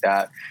 things like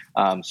that.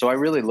 So I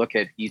really look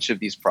at each of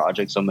these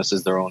projects almost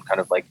as their own kind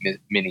of like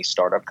mini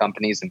startup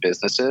companies and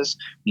businesses,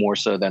 more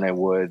so than I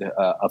would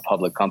a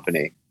public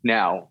company.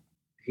 Now,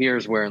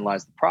 here's wherein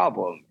lies the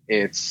problem.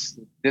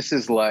 This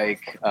is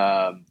like,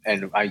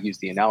 and I use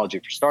the analogy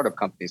for startup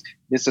companies.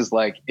 This is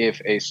like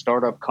if a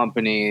startup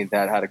company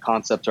that had a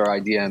concept or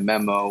idea and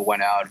memo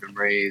went out and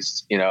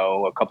raised,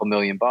 a couple $1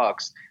 million,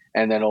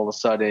 and then all of a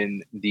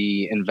sudden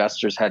the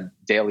investors had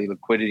daily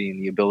liquidity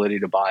and the ability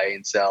to buy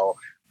and sell,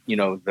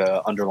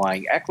 the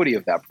underlying equity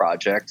of that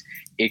project.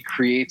 It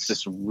creates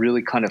this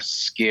really kind of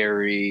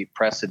scary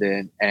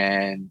precedent,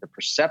 and the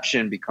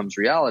perception becomes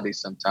reality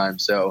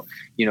sometimes. So,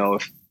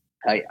 if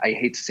I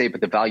hate to say it,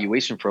 but the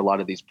valuation for a lot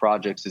of these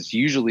projects is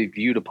usually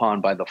viewed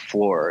upon by the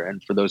floor.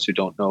 And for those who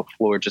don't know,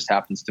 floor just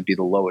happens to be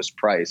the lowest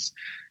price.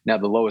 Now,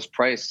 the lowest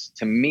price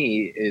to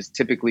me is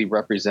typically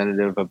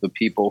representative of the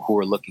people who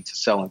are looking to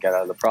sell and get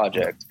out of the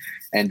project.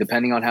 And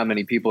depending on how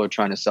many people are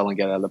trying to sell and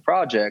get out of the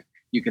project,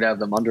 you could have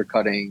them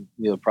undercutting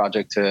the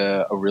project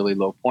to a really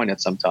low point at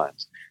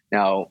sometimes.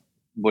 Now,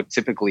 what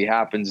typically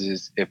happens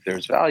is if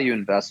there's value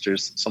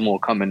investors, someone will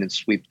come in and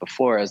sweep the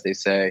floor, as they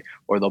say,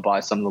 or they'll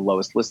buy some of the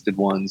lowest listed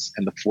ones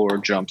and the floor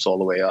jumps all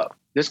the way up.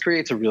 This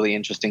creates a really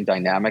interesting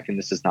dynamic, and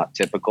this is not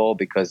typical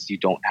because you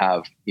don't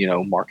have,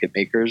 market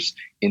makers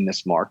in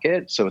this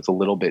market. So it's a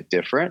little bit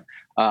different.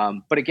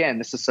 But again,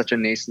 this is such a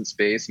nascent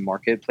space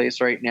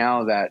marketplace right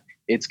now that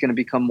it's going to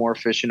become more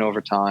efficient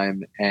over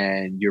time,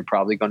 and you're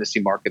probably going to see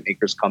market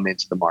makers come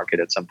into the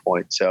market at some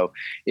point. So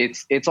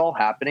it's all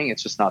happening.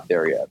 It's just not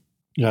there yet.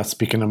 Yeah,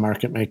 speaking of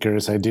market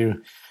makers, I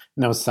do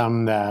know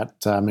some that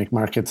make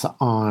markets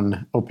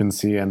on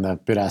OpenSea, and the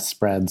bid-ask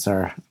spreads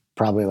are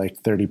probably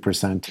like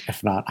 30%,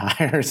 if not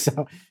higher.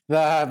 So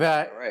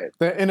the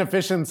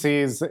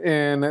inefficiencies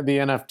in the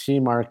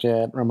NFT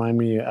market remind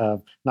me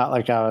of, not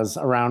like I was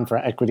around for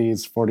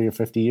equities 40 or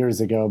 50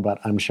 years ago, but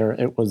I'm sure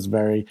it was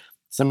very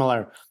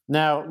similar.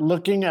 Now,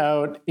 looking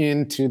out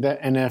into the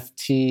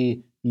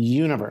NFT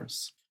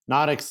universe,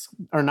 not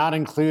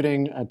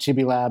including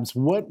Chibi Labs,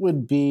 what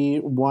would be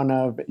one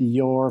of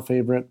your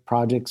favorite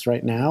projects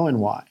right now and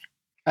why?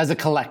 As a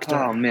collector.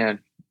 Oh,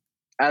 man.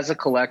 As a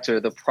collector,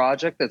 the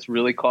project that's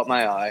really caught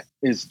my eye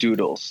is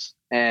Doodles.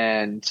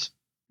 And,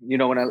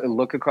 when I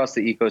look across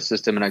the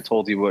ecosystem, and I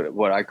told you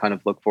what I kind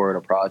of look for in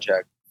a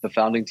project, the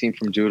founding team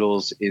from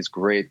Doodles is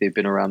great. They've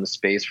been around the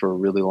space for a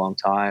really long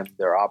time.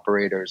 They're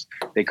operators.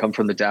 They come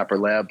from the Dapper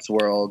Labs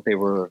world. They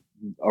were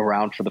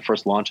around for the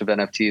first launch of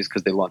NFTs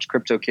because they launched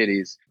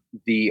CryptoKitties.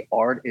 The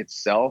art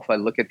itself, I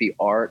look at the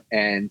art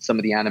and some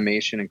of the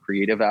animation and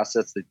creative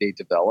assets that they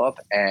develop,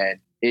 and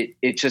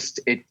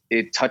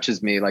it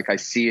touches me. Like I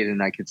see it,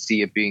 and I could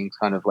see it being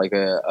kind of like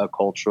a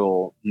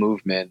cultural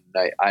movement.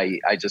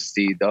 I just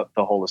see the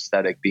whole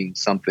aesthetic being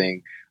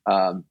something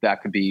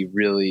that could be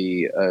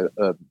really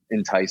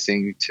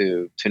enticing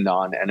to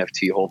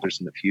non-NFT holders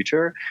in the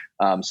future.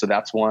 So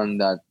that's one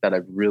that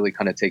I've really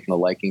kind of taken a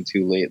liking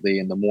to lately.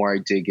 And the more I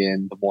dig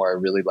in, the more I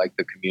really like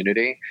the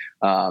community.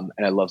 And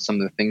I love some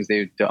of the things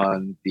they've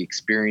done, the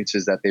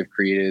experiences that they've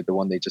created. The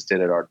one they just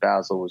did at Art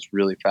Basel was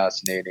really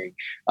fascinating.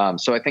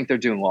 So I think they're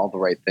doing all the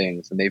right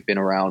things, and they've been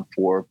around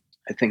for,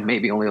 I think,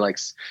 maybe only like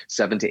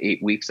 7 to 8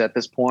 weeks at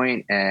this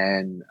point.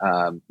 And,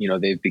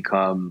 they've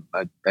become,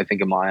 I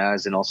think in my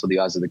eyes and also the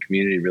eyes of the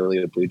community,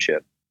 really a blue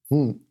chip.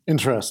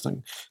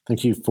 Interesting.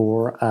 Thank you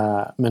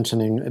for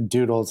mentioning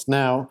Doodles.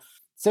 Now,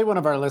 say one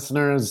of our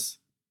listeners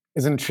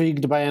is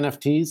intrigued by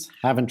NFTs,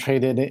 haven't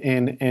traded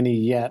in any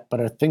yet, but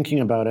are thinking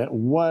about it.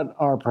 What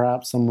are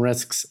perhaps some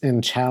risks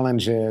and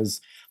challenges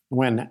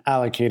when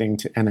allocating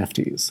to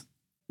NFTs?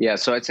 Yeah,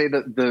 so I'd say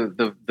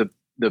the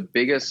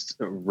biggest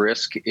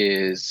risk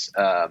is,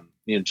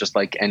 just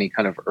like any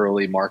kind of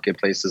early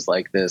marketplaces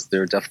like this,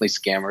 there are definitely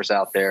scammers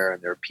out there,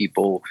 and there are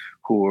people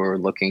who are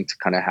looking to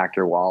kind of hack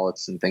your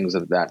wallets and things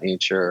of that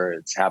nature.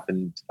 It's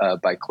happened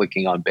by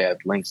clicking on bad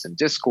links in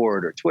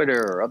Discord or Twitter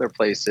or other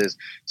places.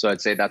 So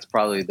I'd say that's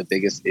probably the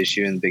biggest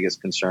issue and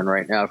biggest concern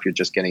right now. If you're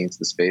just getting into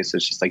the space,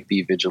 it's just like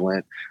be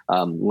vigilant,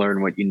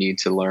 learn what you need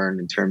to learn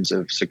in terms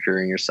of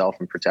securing yourself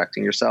and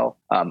protecting yourself.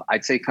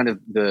 I'd say kind of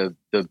the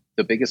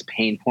biggest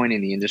pain point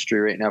in the industry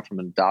right now from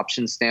an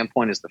adoption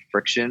standpoint is the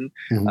friction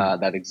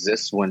that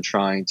exists when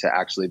trying to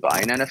actually buy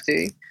an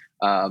NFT.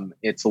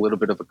 It's a little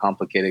bit of a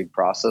complicated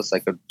process. I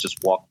could just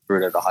walk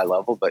through it at a high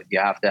level, but you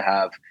have to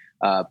have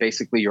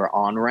basically your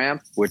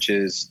on-ramp, which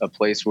is a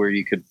place where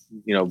you could,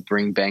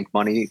 bring bank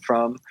money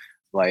from.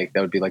 Like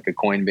that would be like a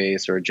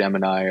Coinbase or a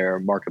Gemini or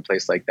a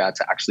marketplace like that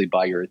to actually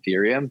buy your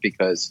Ethereum,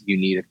 because you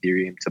need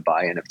Ethereum to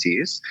buy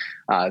NFTs.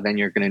 Then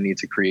you're going to need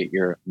to create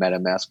your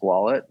MetaMask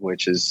wallet,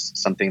 which is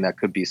something that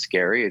could be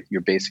scary.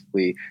 You're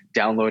basically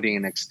downloading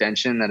an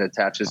extension that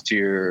attaches to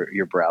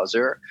your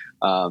browser.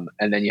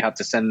 And then you have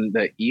to send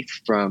the ETH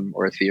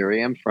or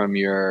Ethereum from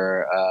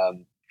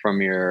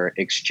your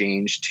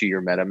exchange to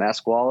your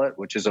MetaMask wallet,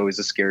 which is always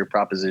a scary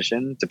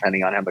proposition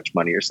depending on how much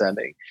money you're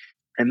sending.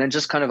 And then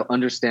just kind of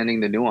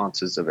understanding the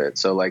nuances of it.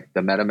 So like the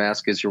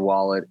MetaMask is your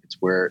wallet. It's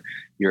where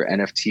your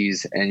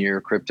NFTs and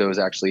your crypto is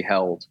actually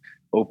held.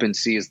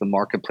 OpenSea is the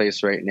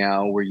marketplace right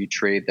now where you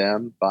trade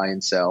them, buy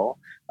and sell.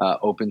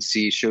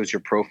 OpenSea shows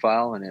your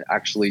profile, and it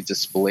actually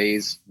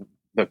displays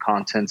the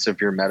contents of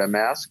your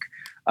MetaMask.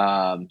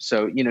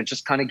 So,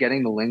 just kind of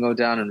getting the lingo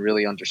down and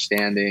really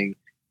understanding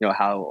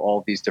how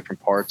all these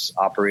different parts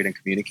operate and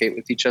communicate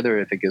with each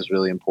other, I think is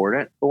really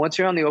important. But once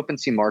you're on the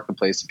OpenSea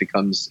marketplace, it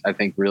becomes, I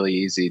think, really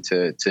easy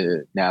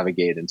to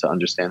navigate and to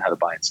understand how to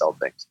buy and sell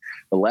things.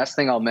 The last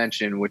thing I'll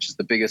mention, which is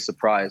the biggest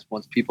surprise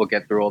once people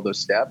get through all those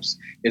steps,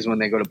 is when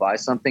they go to buy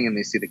something and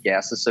they see the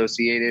gas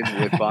associated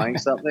with buying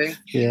something.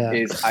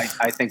 Is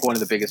I think one of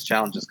the biggest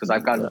challenges, because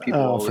I've gotten people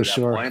over that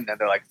point and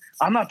they're like,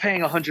 I'm not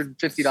paying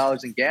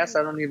 $150 in gas.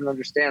 I don't even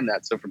understand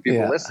that. So for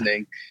people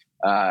listening,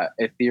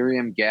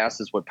 Ethereum gas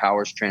is what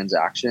powers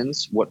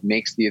transactions. What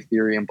makes the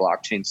Ethereum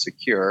blockchain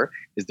secure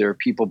is there are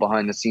people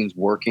behind the scenes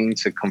working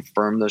to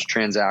confirm those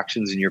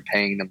transactions, and you're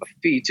paying them a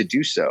fee to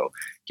do so.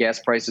 Gas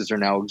prices are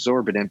now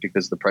exorbitant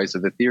because the price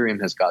of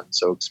Ethereum has gotten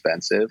so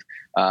expensive.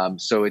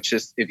 So it's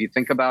just, if you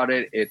think about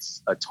it,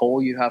 it's a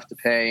toll you have to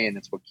pay, and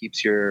it's what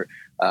keeps your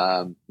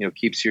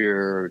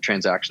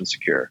transaction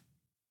secure.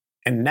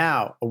 And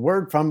now, a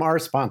word from our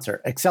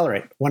sponsor,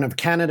 Accelerate, one of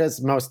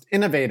Canada's most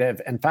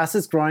innovative and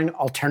fastest growing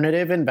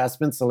alternative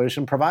investment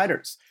solution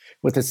providers,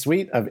 with a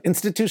suite of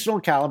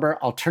institutional caliber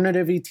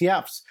alternative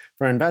ETFs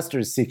for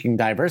investors seeking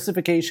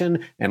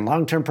diversification and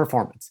long-term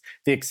performance.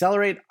 The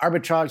Accelerate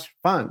Arbitrage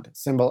Fund,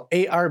 symbol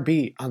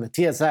ARB on the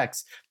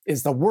TSX,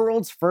 is the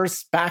world's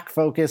first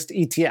SPAC-focused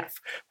ETF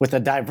with a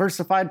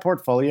diversified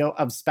portfolio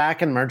of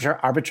SPAC and merger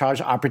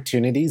arbitrage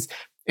opportunities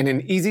in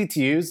an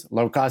easy-to-use,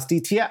 low-cost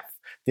ETF.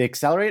 The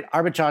Accelerate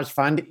Arbitrage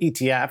Fund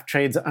ETF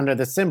trades under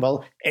the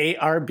symbol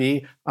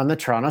ARB on the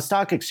Toronto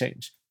Stock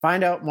Exchange.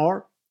 Find out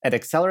more at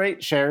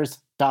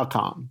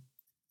accelerateshares.com.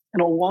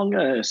 And along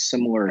a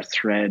similar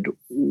thread,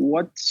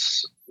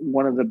 what's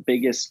one of the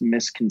biggest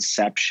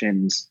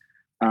misconceptions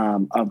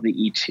of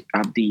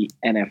the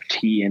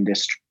NFT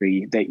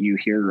industry that you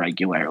hear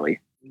regularly?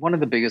 One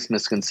of the biggest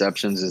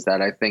misconceptions is that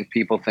I think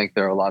people think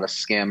there are a lot of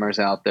scammers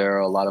out there,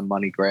 a lot of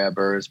money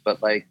grabbers. But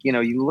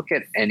you look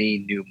at any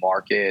new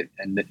market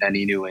and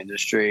any new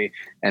industry,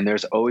 and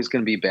there's always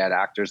going to be bad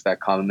actors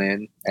that come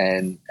in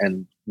and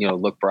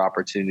look for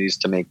opportunities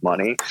to make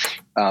money.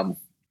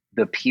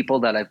 The people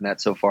that I've met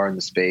so far in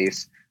the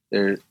space,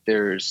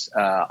 there's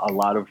a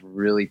lot of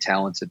really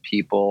talented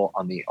people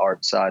on the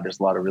art side. There's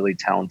a lot of really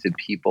talented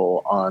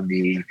people on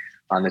the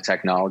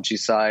technology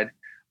side.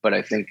 But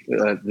I think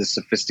the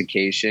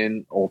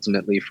sophistication,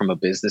 ultimately, from a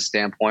business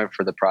standpoint,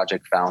 for the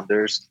project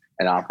founders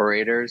and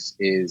operators,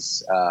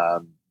 is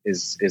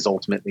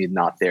ultimately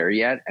not there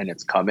yet, and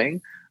it's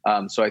coming.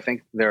 So I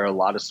think there are a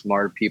lot of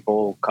smart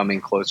people coming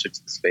closer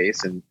to the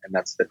space, and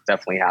that's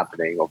definitely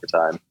happening over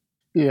time.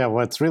 Yeah,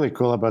 what's really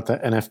cool about the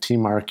NFT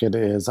market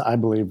is I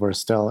believe we're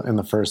still in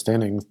the first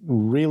inning,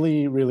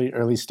 really, really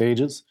early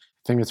stages.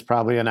 I think it's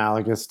probably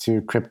analogous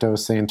to crypto,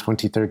 say, in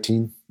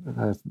 2013.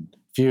 If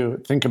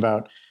you think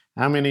about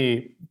how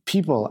many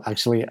people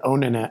actually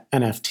own an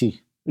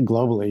NFT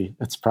globally,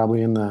 it's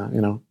probably in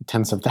the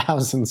tens of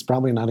thousands,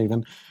 probably not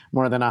even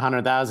more than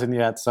 100,000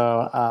 yet.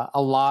 So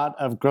a lot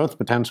of growth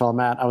potential.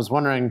 Matt, I was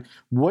wondering,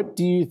 what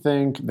do you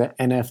think the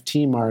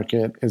NFT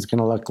market is going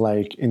to look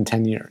like in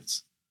 10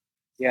 years?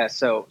 Yeah,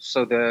 so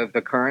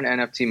the current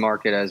NFT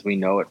market as we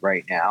know it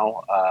right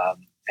now,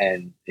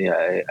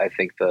 I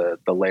think the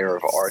layer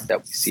of art that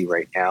we see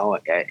right now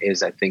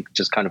is, I think,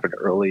 just kind of an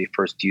early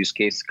first use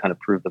case to kind of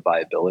prove the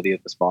viability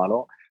of this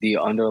model. The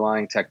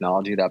underlying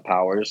technology that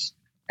powers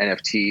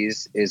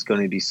NFTs is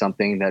going to be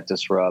something that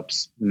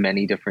disrupts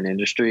many different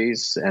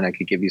industries, and I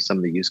could give you some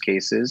of the use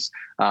cases.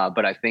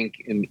 But I think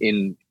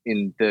in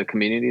the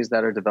communities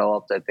that are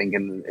developed, I think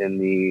in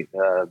the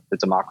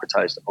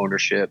democratized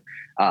ownership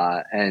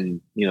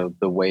and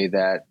the way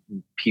that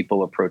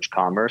people approach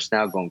commerce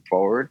now going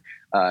forward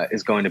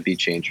is going to be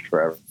changed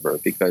forever,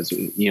 because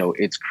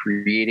it's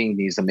creating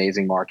these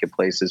amazing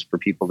marketplaces for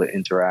people to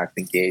interact,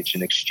 engage,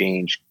 and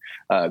exchange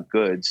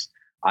goods.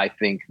 I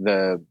think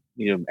the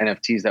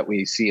NFTs that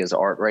we see as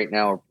art right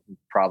now are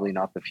probably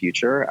not the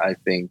future. I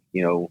think,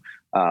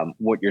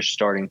 what you're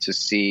starting to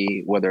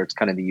see, whether it's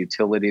kind of the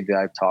utility that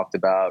I've talked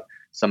about,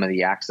 some of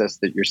the access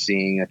that you're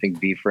seeing, I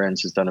think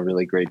VeeFriends has done a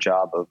really great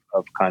job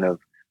of kind of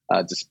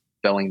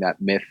dispelling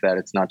that myth that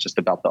it's not just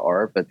about the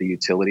art, but the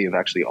utility of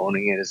actually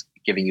owning it is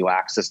giving you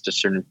access to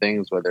certain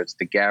things, whether it's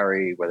the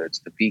Gary, whether it's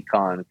the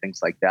VCon,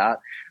 things like that.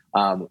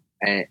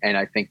 And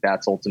I think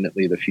that's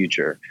ultimately the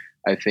future.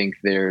 I think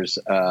there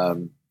are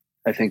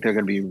going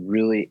to be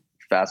really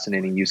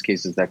fascinating use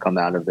cases that come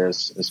out of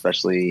this,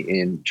 especially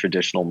in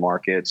traditional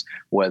markets,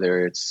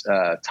 whether it's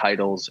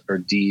titles or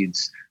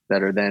deeds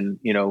that are then,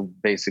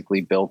 basically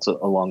built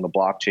along the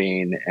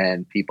blockchain,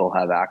 and people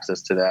have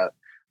access to that.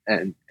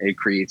 And it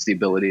creates the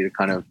ability to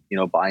kind of,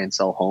 buy and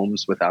sell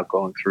homes without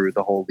going through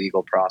the whole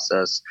legal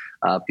process.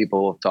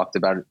 People have talked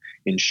about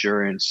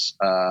insurance.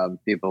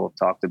 People have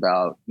talked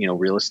about,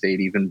 real estate,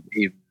 even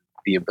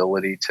the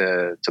ability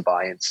to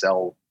buy and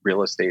sell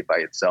real estate by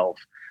itself.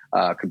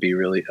 Could be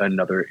really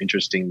another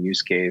interesting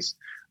use case.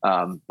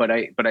 But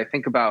I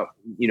think about,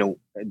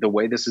 the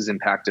way this has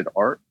impacted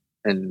art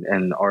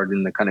and art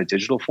in the kind of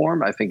digital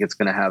form. I think it's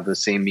going to have the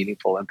same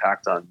meaningful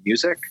impact on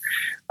music.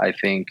 I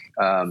think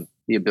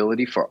the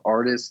ability for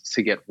artists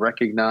to get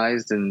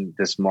recognized in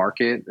this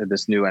market,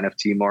 this new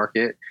NFT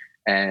market,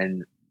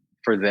 and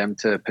for them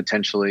to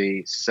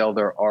potentially sell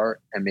their art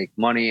and make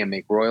money and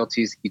make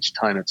royalties each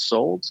time it's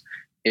sold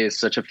is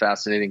such a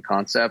fascinating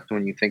concept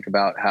when you think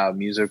about how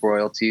music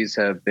royalties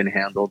have been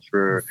handled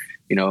for,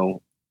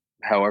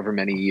 however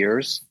many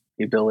years.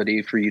 The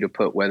ability for you to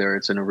put, whether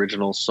it's an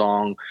original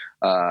song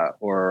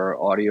or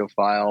audio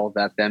file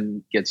that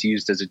then gets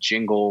used as a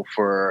jingle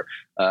for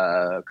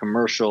a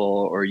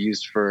commercial or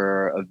used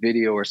for a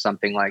video or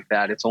something like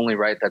that, it's only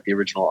right that the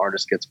original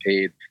artist gets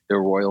paid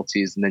their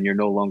royalties, and then you're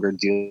no longer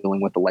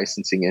dealing with the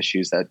licensing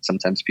issues that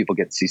sometimes people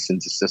get cease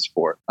and desist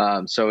for.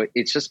 So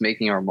it's just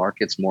making our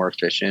markets more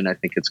efficient. I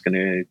think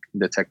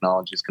the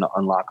technology is going to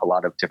unlock a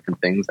lot of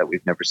different things that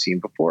we've never seen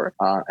before.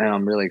 And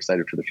I'm really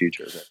excited for the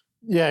future of it.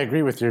 Yeah, I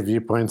agree with your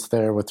viewpoints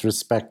there with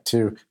respect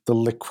to the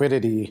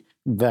liquidity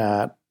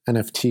that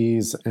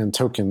NFTs and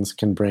tokens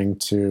can bring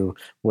to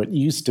what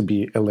used to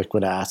be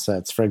illiquid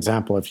assets. For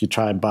example, if you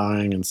try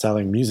buying and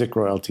selling music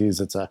royalties,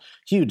 it's a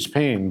huge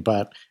pain.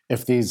 But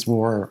if these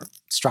were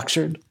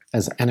structured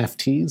as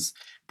NFTs,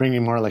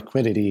 bringing more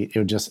liquidity, it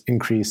would just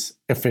increase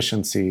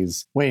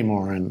efficiencies way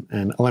more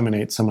and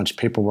eliminate so much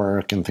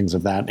paperwork and things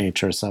of that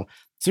nature. So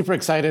super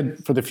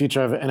excited for the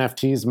future of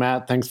NFTs.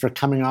 Matt, thanks for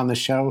coming on the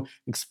show,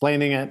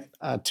 explaining it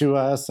to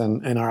us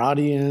and our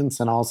audience,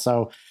 and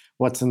also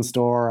what's in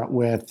store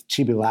with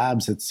Chibi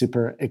Labs. It's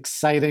super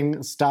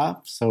exciting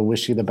stuff. So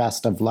wish you the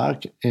best of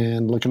luck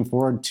and looking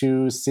forward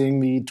to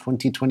seeing the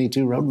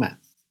 2022 roadmap.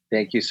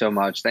 Thank you so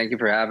much. Thank you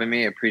for having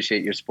me. I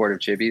appreciate your support of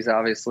Chibis,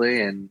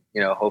 obviously, and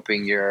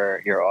hoping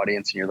your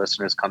audience and your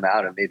listeners come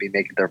out and maybe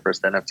make it their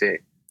first NFT.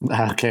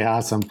 Okay,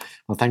 awesome.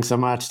 Well, thanks so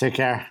much. Take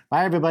care.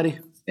 Bye, everybody.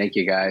 Thank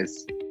you,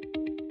 guys.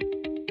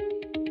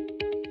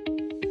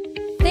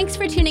 Thanks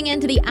for tuning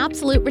in to the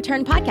Absolute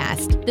Return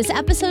Podcast. This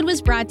episode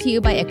was brought to you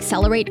by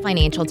Accelerate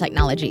Financial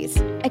Technologies.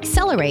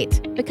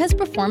 Accelerate, because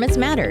performance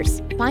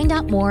matters. Find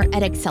out more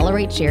at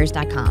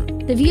accelerateshares.com.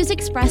 The views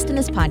expressed in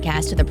this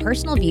podcast are the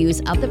personal views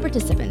of the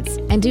participants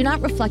and do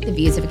not reflect the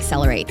views of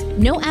Accelerate.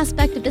 No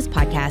aspect of this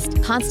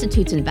podcast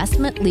constitutes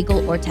investment,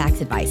 legal, or tax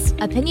advice.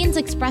 Opinions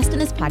expressed in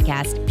this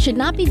podcast should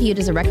not be viewed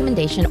as a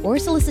recommendation or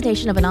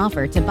solicitation of an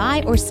offer to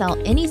buy or sell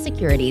any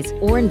securities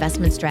or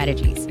investment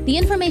strategies. The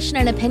information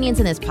and opinions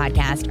in this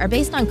podcast are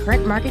based on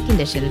current market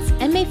conditions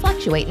and may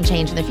fluctuate and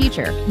change in the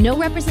future. No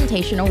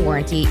representation or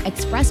warranty,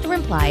 expressed or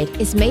implied,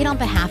 is made on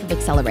behalf of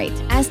Accelerate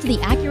as to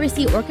the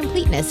accuracy or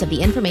completeness of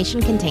the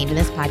information contained in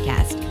this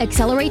podcast.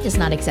 Accelerate does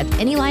not accept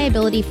any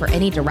liability for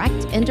any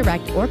direct,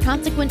 indirect, or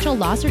consequential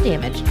loss or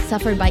damage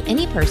suffered by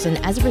any person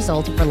as a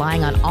result of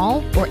relying on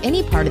all or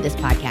any part of this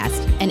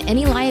podcast, and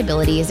any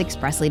liability is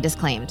expressly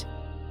disclaimed.